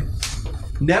done for me.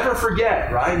 Never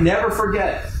forget, right? Never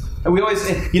forget. And we always,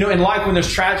 in life when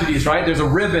there's tragedies, right? There's a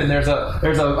ribbon, there's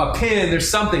a pin, there's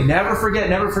something. Never forget,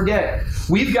 never forget.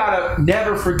 We've got to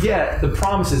never forget the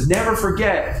promises. Never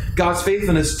forget God's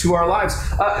faithfulness to our lives.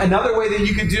 Another way that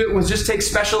you could do it was just take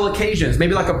special occasions,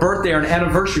 maybe like a birthday or an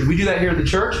anniversary. We do that here at the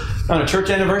church, on a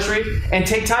church anniversary, and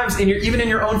take times even in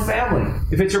your own family.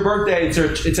 If it's your birthday,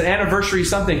 it's an anniversary,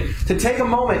 something, to take a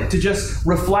moment to just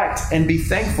reflect and be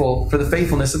thankful for the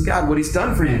faithfulness of God, what He's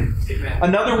done for you. Amen.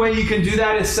 Another way you can do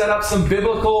that is set up some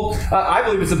biblical, I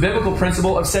believe it's a biblical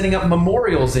principle of setting up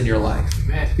memorials in your life.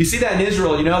 Amen. You see that in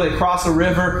Israel, they cross a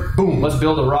river, boom, let's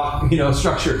build a rock,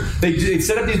 structure. They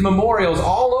set up these memorials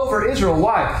all over Israel.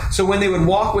 Why? So when they would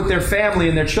walk with their family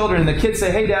and their children, and the kids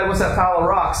say, hey, Dad, what's that pile of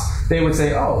rocks? They would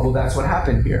say, oh, well, that's what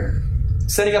happened here.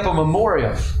 Setting up a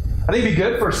memorial. I think it'd be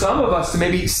good for some of us to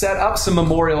maybe set up some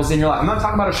memorials in your life. I'm not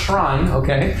talking about a shrine,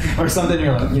 okay, or something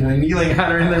you're like, kneeling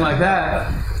at or anything like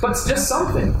that. But it's just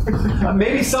something.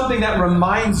 Maybe something that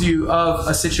reminds you of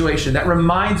a situation, that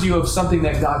reminds you of something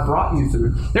that God brought you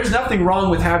through. There's nothing wrong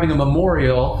with having a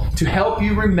memorial to help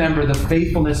you remember the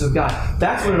faithfulness of God.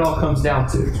 That's what it all comes down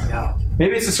to. Yeah.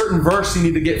 Maybe it's a certain verse you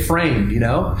need to get framed,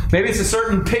 Maybe it's a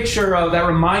certain picture that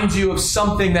reminds you of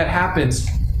something that happens.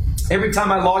 Every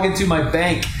time I log into my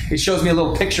bank, it shows me a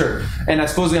little picture, and I'm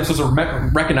supposed to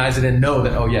recognize it and know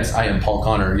that, oh yes, I am Paul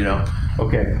Connor,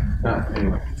 Okay.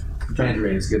 Anyway.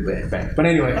 Transit is a good bank. But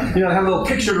anyway, I have a little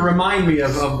picture to remind me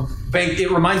of bank.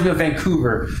 It reminds me of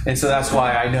Vancouver. And so that's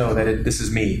why I know that this is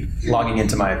me logging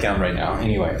into my account right now.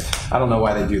 Anyway, I don't know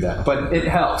why they do that, but it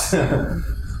helps.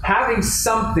 Having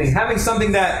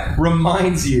something that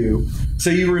reminds you so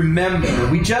you remember.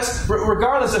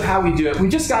 Regardless of how we do it, we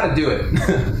just got to do it.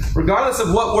 Regardless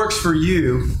of what works for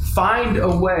you, find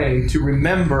a way to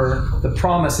remember the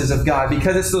promises of God,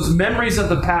 because it's those memories of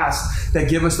the past that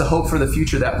give us the hope for the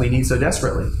future that we need so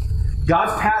desperately.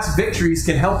 God's past victories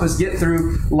can help us get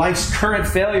through life's current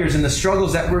failures and the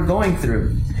struggles that we're going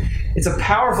through. It's a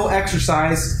powerful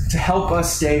exercise to help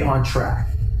us stay on track,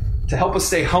 to help us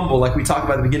stay humble, like we talked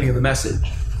about at the beginning of the message.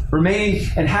 Remaining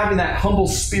and having that humble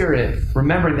spirit,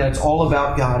 remembering that it's all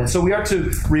about God. And so we are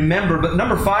to remember. But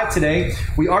number 5 today,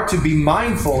 we are to be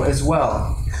mindful as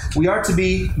well. We are to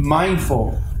be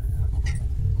mindful.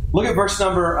 Look at verse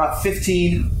number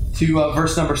 15 to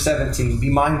verse number 17. Be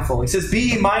mindful. He says, be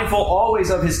ye mindful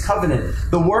always of His covenant,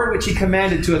 the word which He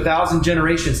commanded to 1,000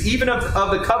 generations, even of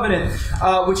the covenant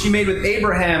which He made with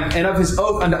Abraham, and of His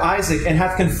oath unto Isaac, and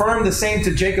hath confirmed the same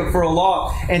to Jacob for a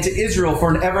law, and to Israel for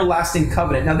an everlasting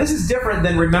covenant. Now this is different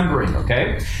than remembering,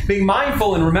 okay? Being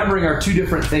mindful and remembering are two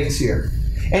different things here.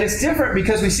 And it's different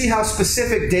because we see how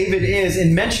specific David is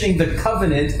in mentioning the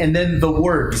covenant and then the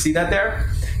word. You see that there?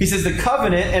 He says the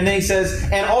covenant, and then he says,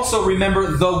 and also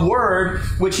remember the word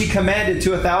which He commanded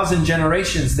to 1,000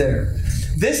 generations there.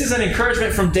 This is an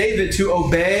encouragement from David to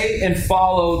obey and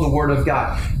follow the Word of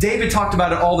God. David talked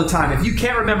about it all the time. If you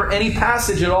can't remember any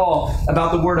passage at all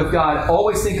about the Word of God,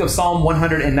 always think of Psalm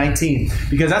 119,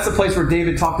 because that's a place where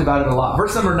David talked about it a lot.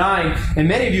 Verse number 9, and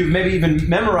many of you have maybe even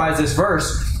memorized this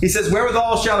verse. He says,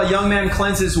 "Wherewithal shall a young man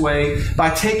cleanse his way?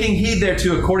 By taking heed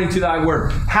thereto according to thy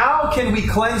word." How can we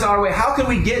cleanse our way? How can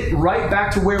we get right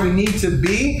back to where we need to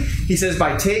be? He says,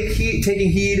 by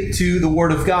taking heed to the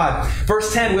Word of God.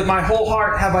 Verse 10, "With my whole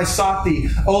heart have I sought thee.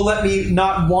 O let me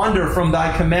not wander from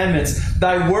thy commandments.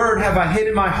 Thy word have I hid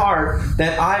in my heart,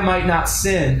 that I might not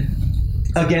sin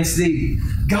against thee."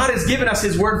 God has given us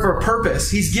His Word for a purpose.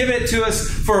 He's given it to us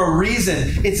for a reason.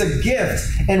 It's a gift.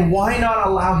 And why not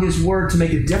allow His Word to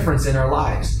make a difference in our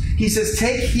lives? He says,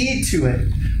 take heed to it.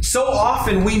 So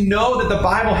often we know that the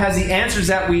Bible has the answers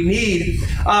that we need,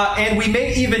 and we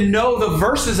may even know the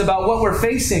verses about what we're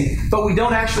facing, but we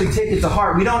don't actually take it to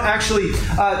heart. We don't actually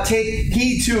take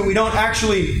heed to it. We don't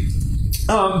actually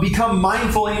become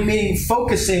mindful, meaning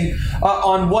focusing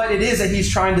on what it is that He's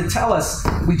trying to tell us.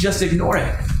 We just ignore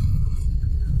it.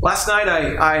 Last night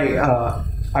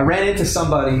I ran into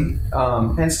somebody,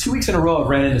 and it's 2 weeks in a row I've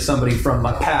ran into somebody from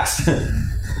my past.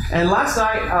 And last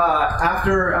night,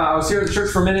 after I was here at the church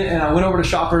for a minute, and I went over to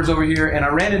Shoppers over here, and I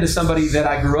ran into somebody that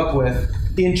I grew up with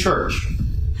in church.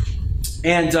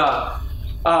 And if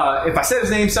I said his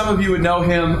name, some of you would know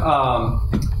him.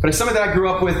 But it's somebody that I grew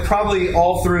up with probably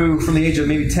all through, from the age of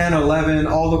maybe 10 or 11,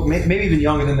 maybe even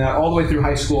younger than that, all the way through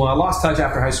high school. I lost touch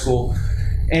after high school.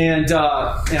 And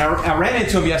I ran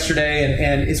into him yesterday,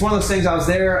 and it's one of those things. I was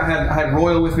there, I had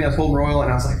Royal with me, I was holding Royal, and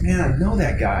I was like, man, I know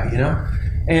that guy, you know?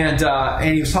 And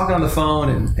he was talking on the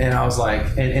phone, and I was like,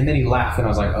 and then he laughed, and I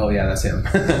was like, oh yeah, that's him.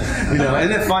 You know,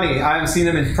 isn't it funny? I haven't seen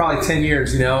him in probably 10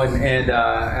 years, you know,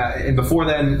 and before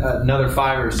then, another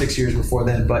 5 or 6 years before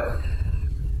then. But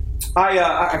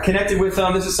I connected with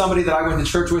him. This is somebody that I went to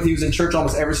church with. He was in church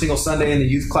almost every single Sunday in the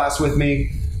youth class with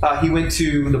me. He went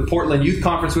to the Portland Youth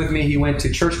Conference with me. He went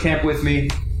to church camp with me.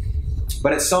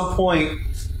 But at some point,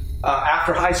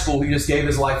 after high school, he just gave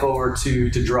his life over to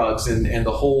drugs and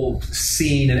the whole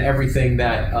scene and everything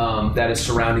that is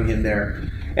surrounding him there.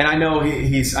 And I know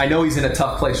he's in a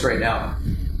tough place right now.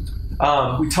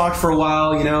 We talked for a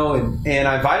while, you know, and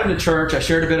I invited him to church. I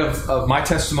shared a bit of my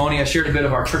testimony. I shared a bit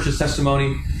of our church's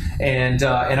testimony, and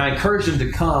I encouraged him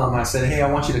to come. I said, hey,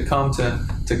 I want you to come to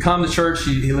church.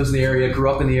 He lives in the area,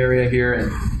 grew up in the area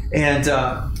here,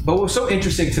 but what was so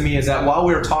interesting to me is that while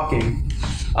we were talking,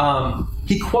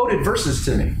 he quoted verses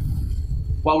to me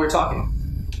while we were talking.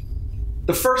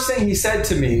 The first thing he said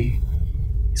to me,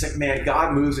 he's like, man,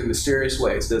 God moves in mysterious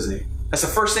ways, doesn't he? That's the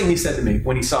first thing he said to me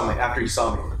when he saw me, after he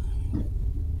saw me.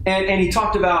 And he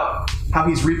talked about how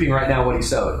he's reaping right now what he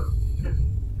sowed.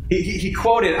 He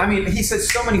quoted, I mean, he said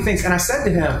so many things. And I said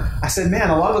to him, I said, man,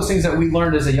 a lot of those things that we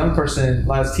learned as a young person,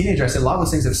 as a teenager, I said, a lot of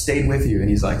those things have stayed with you. And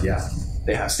he's like, yeah,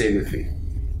 they have stayed with me.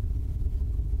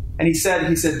 And he said,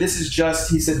 this is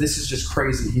just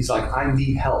crazy. He's like, I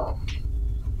need help.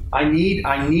 He's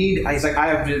like,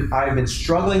 I've been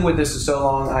struggling with this for so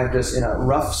long. I'm just in a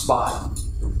rough spot.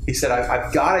 He said,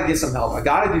 I've got to get some help. I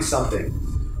got to do something.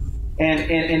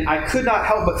 And I could not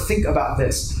help but think about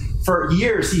this. For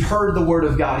years, he heard the word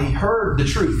of God. He heard the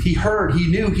truth. He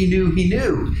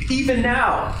knew. Even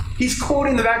now, he's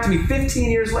quoting them back to me 15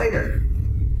 years later.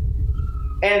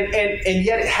 And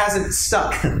yet it hasn't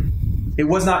stuck. It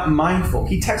was not mindful.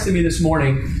 He texted me this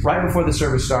morning, right before the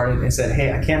service started, and said,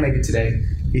 hey, I can't make it today.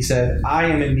 He said, I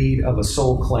am in need of a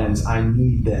soul cleanse. I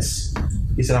need this.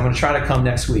 He said, I'm going to try to come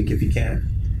next week if you can.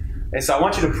 And so I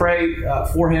want you to pray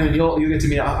for him, and you'll get to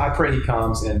meet him. I pray he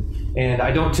comes. And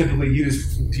I don't typically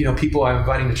use people I'm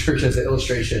inviting to church as an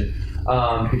illustration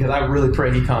because I really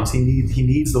pray he comes. He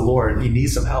needs the Lord. He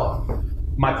needs some help.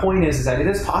 My point is that it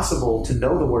is possible to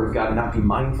know the Word of God and not be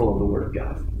mindful of the Word of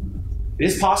God. It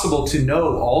is possible to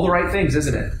know all the right things,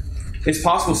 isn't it? It's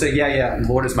possible to say, yeah, the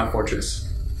Lord is my fortress,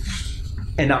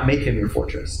 and not make him your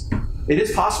fortress. It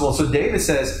is possible. So David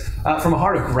says, from a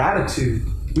heart of gratitude,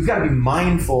 we've got to be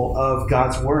mindful of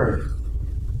God's Word.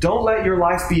 Don't let your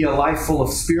life be a life full of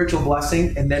spiritual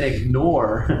blessing and then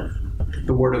ignore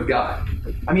the Word of God.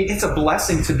 I mean, it's a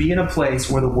blessing to be in a place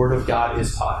where the Word of God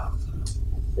is taught.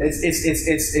 This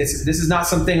is not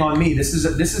something on me. This is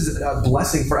a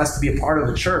blessing for us to be a part of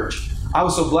a church. I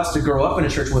was so blessed to grow up in a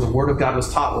church where the Word of God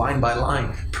was taught line by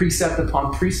line, precept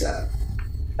upon precept.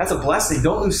 That's a blessing.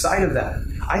 Don't lose sight of that.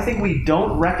 I think we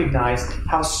don't recognize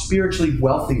how spiritually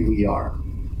wealthy we are.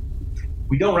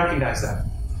 We don't recognize that.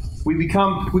 We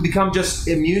become just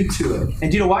immune to it. And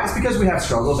do you know why? It's because we have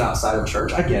struggles outside of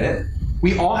church. I get it.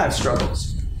 We all have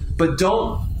struggles. But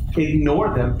don't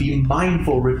ignore them. Be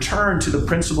mindful. Return to the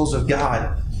principles of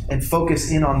God and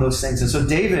focus in on those things. And so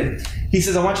David, he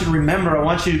says, I want you to remember, I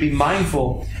want you to be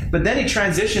mindful. But then he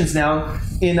transitions now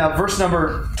in verse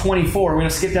number 24. We're going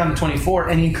to skip down to 24.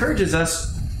 And he encourages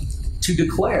us to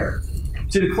declare.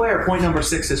 To declare point number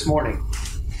 6 this morning.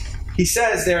 He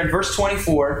says there in verse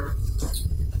 24,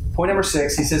 point number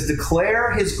 6, he says,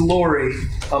 declare his glory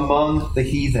among the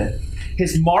heathen,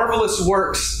 his marvelous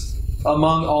works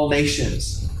among all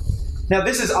nations. Now,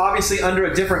 this is obviously under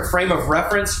a different frame of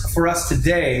reference for us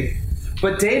today,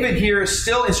 but David here is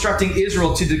still instructing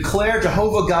Israel to declare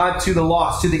Jehovah God to the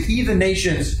lost, to the heathen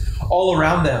nations all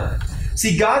around them.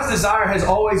 See, God's desire has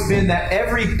always been that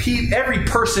every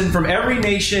person from every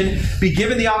nation be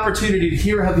given the opportunity to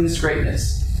hear of his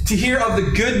greatness, to hear of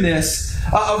the goodness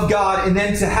of God, and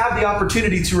then to have the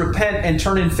opportunity to repent and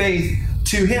turn in faith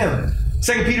to him.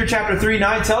 2 Peter chapter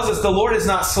 3:9 tells us the Lord is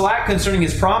not slack concerning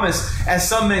his promise, as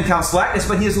some men count slackness,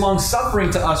 but he is long-suffering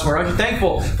to us. We're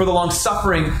thankful for the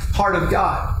long-suffering heart of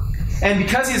God. And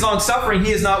because he is long-suffering,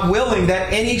 he is not willing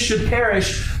that any should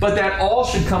perish, but that all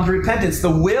should come to repentance.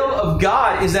 The will of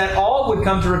God is that all would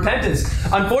come to repentance.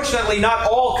 Unfortunately,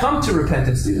 not all come to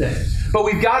repentance, do they? But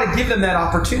we've got to give them that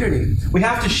opportunity. We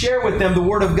have to share with them the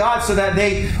Word of God so that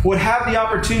they would have the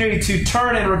opportunity to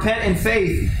turn and repent in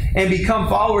faith and become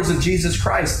followers of Jesus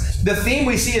Christ. The theme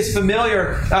we see is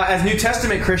familiar as New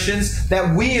Testament Christians,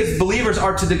 that we as believers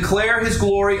are to declare his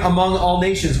glory among all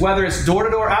nations, whether it's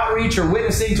door-to-door outreach or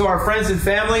witnessing to our friends and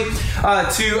family,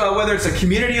 whether it's a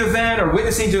community event or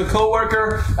witnessing to a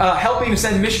coworker, helping to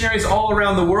send missionaries all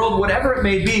around the world, whatever it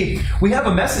may be, we have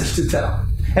a message to tell.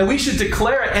 And we should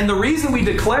declare it. And the reason we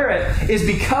declare it is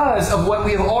because of what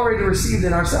we have already received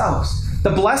in ourselves.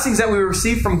 The blessings that we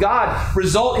receive from God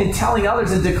result in telling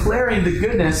others and declaring the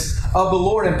goodness of the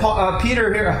Lord. And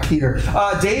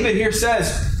David here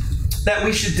says that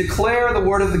we should declare the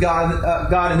word of the God.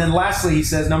 And then lastly, he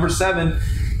says, number 7,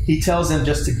 he tells them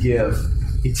just to give.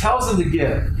 He tells them to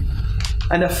give.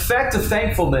 An effect of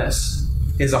thankfulness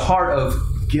is a heart of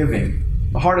giving.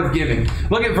 A heart of giving.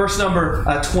 Look at verse number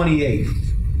 28.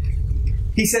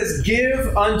 He says,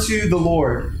 give unto the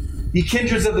Lord, ye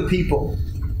kindreds of the people.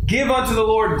 Give unto the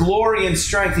Lord glory and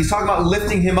strength. He's talking about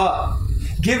lifting him up.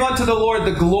 Give unto the Lord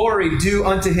the glory due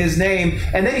unto his name.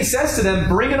 And then he says to them,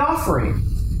 bring an offering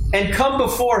and come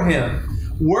before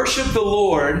him. Worship the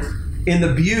Lord in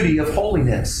the beauty of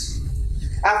holiness.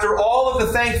 After all of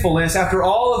the thankfulness, after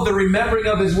all of the remembering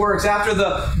of his works, after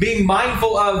the being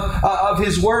mindful of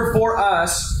his word for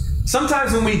us,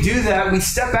 sometimes when we do that, we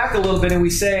step back a little bit and we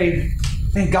say,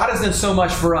 man, God has done so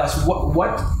much for us.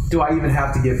 What do I even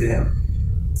have to give to him?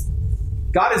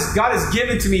 God has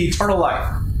given to me eternal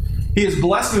life. He has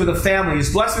blessed me with a family.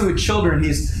 He's blessed me with children.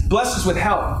 He's blessed us with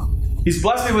health. He's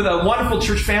blessed me with a wonderful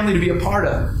church family to be a part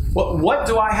of. What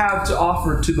do I have to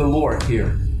offer to the Lord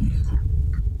here?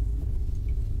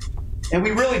 And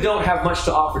we really don't have much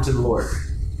to offer to the Lord,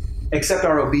 except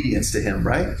our obedience to him,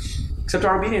 right? Except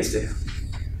our obedience to him.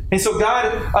 And so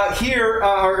God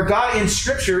God in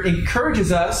Scripture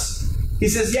encourages us. He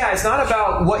says, yeah, it's not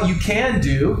about what you can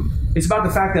do. It's about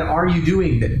the fact that are you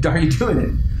doing it? Are you doing it?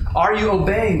 Are you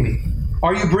obeying me?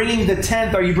 Are you bringing the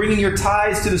tenth? Are you bringing your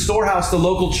tithes to the storehouse, the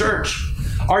local church?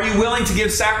 Are you willing to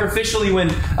give sacrificially when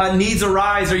needs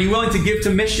arise? Are you willing to give to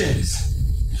missions?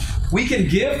 We can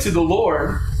give to the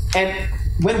Lord, and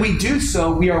when we do so,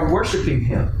 we are worshiping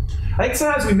him. I think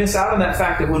sometimes we miss out on that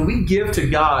fact that when we give to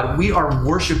God, we are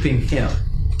worshiping him.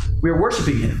 We are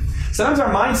worshiping him. Sometimes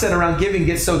our mindset around giving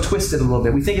gets so twisted a little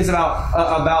bit. We think it's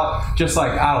about just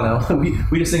like, I don't know.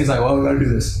 we just think it's like, well, we got to do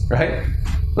this, right?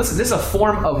 Listen, this is a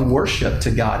form of worship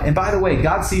to God. And by the way,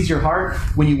 God sees your heart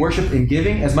when you worship in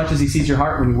giving as much as he sees your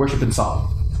heart when you worship in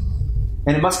song.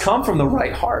 And it must come from the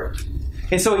right heart.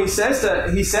 And so he says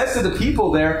to the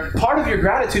people there, part of your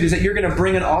gratitude is that you're going to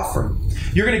bring an offering.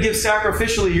 You're going to give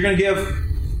sacrificially. You're going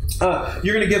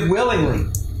to give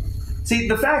willingly. See,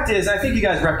 the fact is, I think you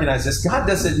guys recognize this. God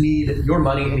doesn't need your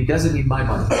money, and he doesn't need my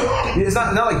money. It's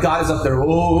not like God is up there,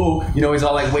 he's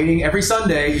all like waiting every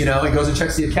Sunday, he goes and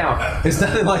checks the account. It's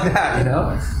nothing like that,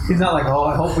 He's not like,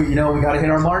 I hope we got to hit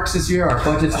our marks this year. Our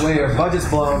budget's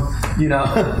blown,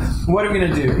 What are we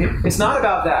going to do? It's not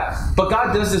about that. But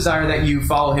God does desire that you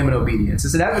follow him in obedience.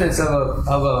 It's an evidence of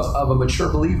a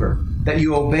mature believer, that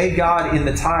you obey God in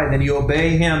the tithe, and you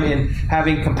obey him in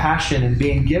having compassion and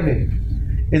being giving.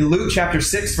 In Luke chapter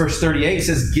 6, verse 38, it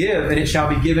says, give, and it shall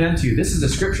be given unto you. This is a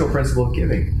scriptural principle of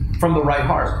giving from the right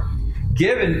heart.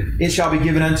 Give, and it shall be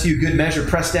given unto you, good measure,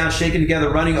 pressed down, shaken together,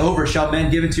 running over, shall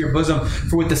men give into your bosom.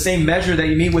 For with the same measure that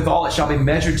you meet withal, it shall be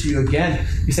measured to you again.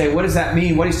 You say, what does that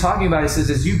mean? What he's talking about, he says,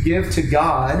 as you give to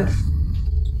God,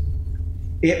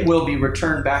 it will be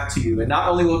returned back to you. And not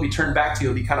only will it be turned back to you,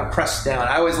 it'll be kind of pressed down.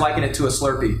 I always liken it to a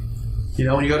Slurpee. You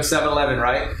know, when you go to 7-Eleven,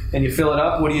 right? And you fill it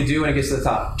up, what do you do when it gets to the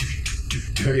top?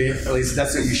 At least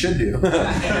that's what you should do.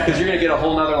 Because you're going to get a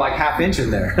whole nother like half inch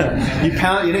in there. You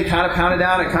kind of pound it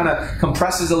down, it kind of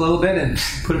compresses a little bit and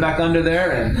put it back under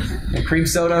there and cream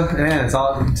soda, man, it's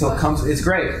all until it comes. It's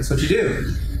great. That's what you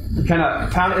do. You kind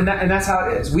of pound it, and that's how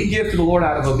it is. We give to the Lord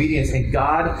out of obedience, and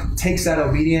God takes that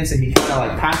obedience and He kind of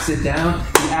like passes it down.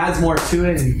 He adds more to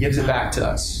it, and He gives it back to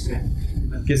us.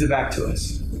 Gives it back to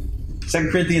us. 2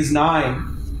 Corinthians 9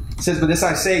 says, "But this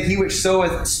I say, he which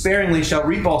soweth sparingly shall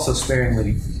reap also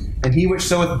sparingly, and he which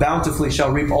soweth bountifully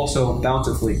shall reap also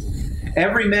bountifully.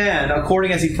 Every man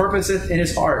according as he purposeth in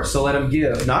his heart, so let him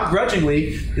give, not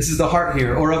grudgingly," this is the heart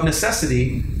here, "or of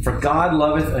necessity, for God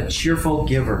loveth a cheerful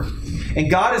giver." And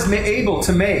God is able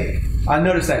to make, I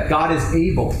notice that, God is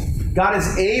able. God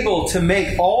is able to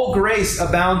make all grace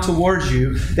abound towards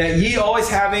you, that ye always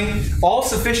having all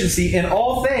sufficiency in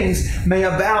all things may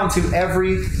abound to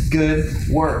every good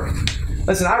work.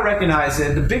 Listen, I recognize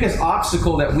that the biggest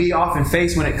obstacle that we often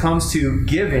face when it comes to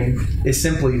giving is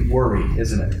simply worry,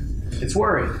 isn't it? It's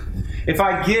worry. If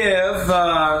I give,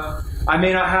 I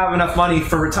may not have enough money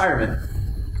for retirement.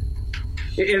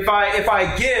 If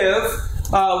I give,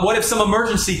 what if some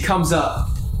emergency comes up?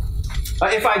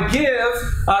 If I give,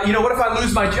 what if I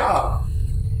lose my job?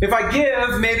 If I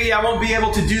give, maybe I won't be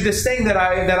able to do this thing that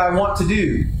I want to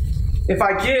do. If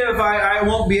I give, I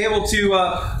won't be able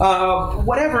to,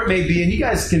 whatever it may be. And you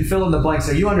guys can fill in the blanks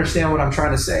there. You understand what I'm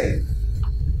trying to say.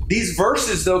 These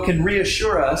verses, though, can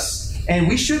reassure us, and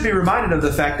we should be reminded of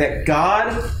the fact that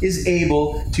God is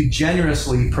able to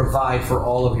generously provide for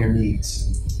all of your needs.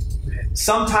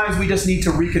 Sometimes we just need to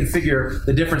reconfigure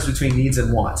the difference between needs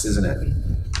and wants, isn't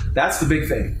it? That's the big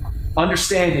thing.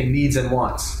 Understanding needs and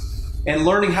wants. And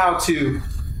learning how to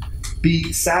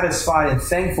be satisfied and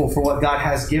thankful for what God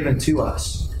has given to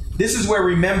us. This is where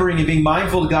remembering and being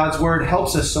mindful of God's Word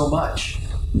helps us so much.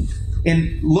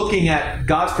 In looking at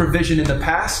God's provision in the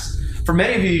past, for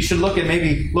many of you, you should look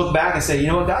back and say, you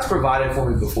know what, God's provided for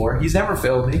me before. He's never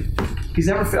failed me. He's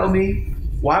never failed me.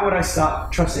 Why would I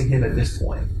stop trusting Him at this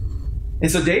point? And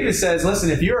so David says,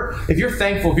 listen, if you're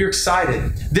thankful, if you're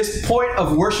excited, this point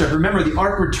of worship, remember the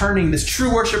ark returning, this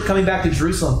true worship coming back to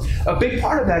Jerusalem, a big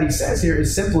part of that, he says here,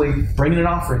 is simply bringing an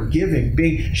offering, giving,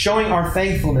 showing our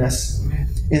thankfulness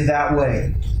in that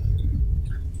way.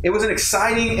 It was an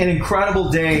exciting and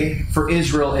incredible day for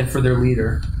Israel and for their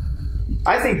leader.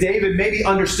 I think David maybe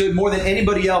understood more than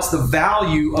anybody else the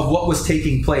value of what was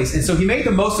taking place. And so he made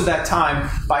the most of that time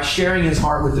by sharing his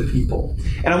heart with the people.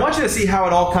 And I want you to see how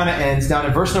it all kind of ends down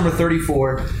in verse number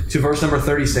 34 to verse number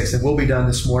 36, and we'll be done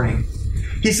this morning.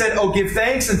 He said, "Oh, give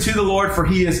thanks unto the Lord, for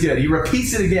He is good." He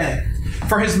repeats it again.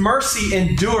 "For His mercy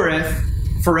endureth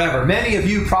forever." Many of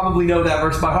you probably know that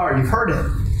verse by heart. You've heard it.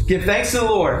 Give thanks to the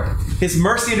Lord. His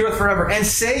mercy endureth forever. "And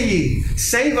say ye,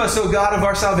 save us, O God of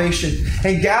our salvation,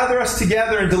 and gather us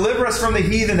together and deliver us from the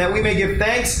heathen, that we may give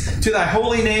thanks to Thy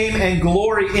holy name and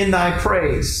glory in Thy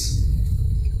praise.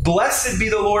 Blessed be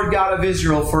the Lord God of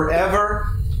Israel forever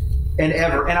and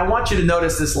ever." And I want you to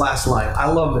notice this last line. I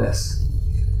love this.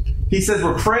 He says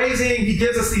we're praising. He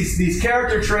gives us these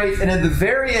character traits. And at the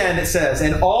very end it says,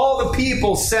 "And all the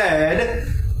people said,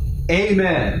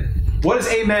 Amen." What does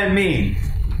amen mean?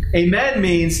 Amen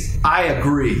means I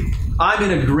agree. I'm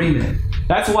in agreement.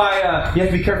 That's why you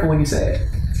have to be careful when you say it.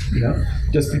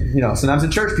 Sometimes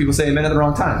in church people say amen at the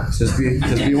wrong time. Just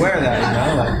be aware of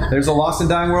that. Like, there's a lost and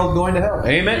dying world going to hell.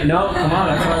 Amen? No, come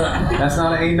on. That's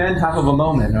not an amen type of a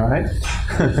moment, all right?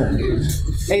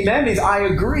 Amen means I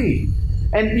agree.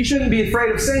 And you shouldn't be afraid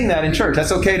of saying that in church.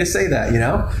 That's okay to say that,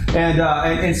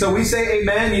 And so we say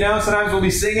amen, Sometimes we'll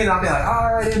be singing and I'll be like,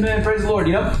 all right, amen, praise the Lord,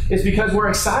 It's because we're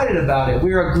excited about it.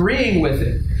 We're agreeing with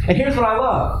it. And here's what I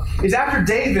love, is after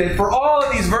David, for all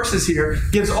of these verses here,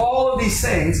 gives all of these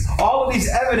things, all of these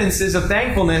evidences of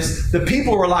thankfulness, the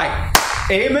people were like,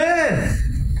 amen,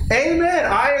 amen,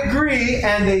 I agree,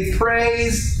 and they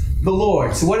praise the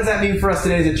Lord. So what does that mean for us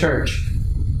today as a church?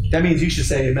 That means you should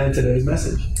say amen to today's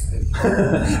message.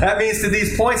 That means to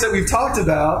these points that we've talked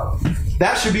about,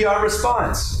 that should be our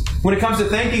response. When it comes to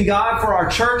thanking God for our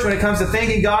church, when it comes to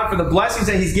thanking God for the blessings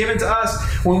that He's given to us,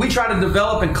 when we try to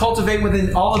develop and cultivate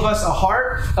within all of us a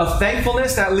heart of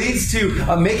thankfulness that leads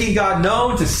to making God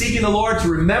known, to seeking the Lord, to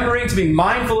remembering, to being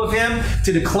mindful of Him,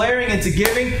 to declaring and to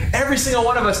giving, every single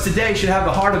one of us today should have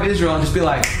the heart of Israel and just be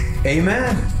like,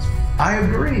 amen, I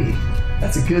agree.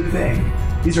 That's a good thing.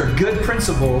 These are good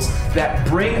principles that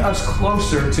bring us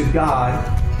closer to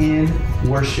God in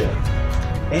worship.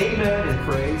 Amen and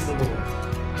praise the Lord.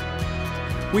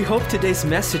 We hope today's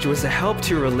message was a help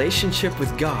to your relationship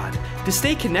with God. To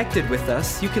stay connected with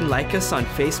us, you can like us on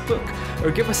Facebook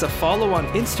or give us a follow on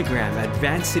Instagram at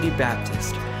Van City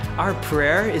Baptist. Our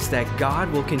prayer is that God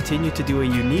will continue to do a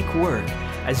unique work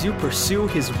as you pursue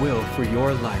His will for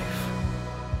your life.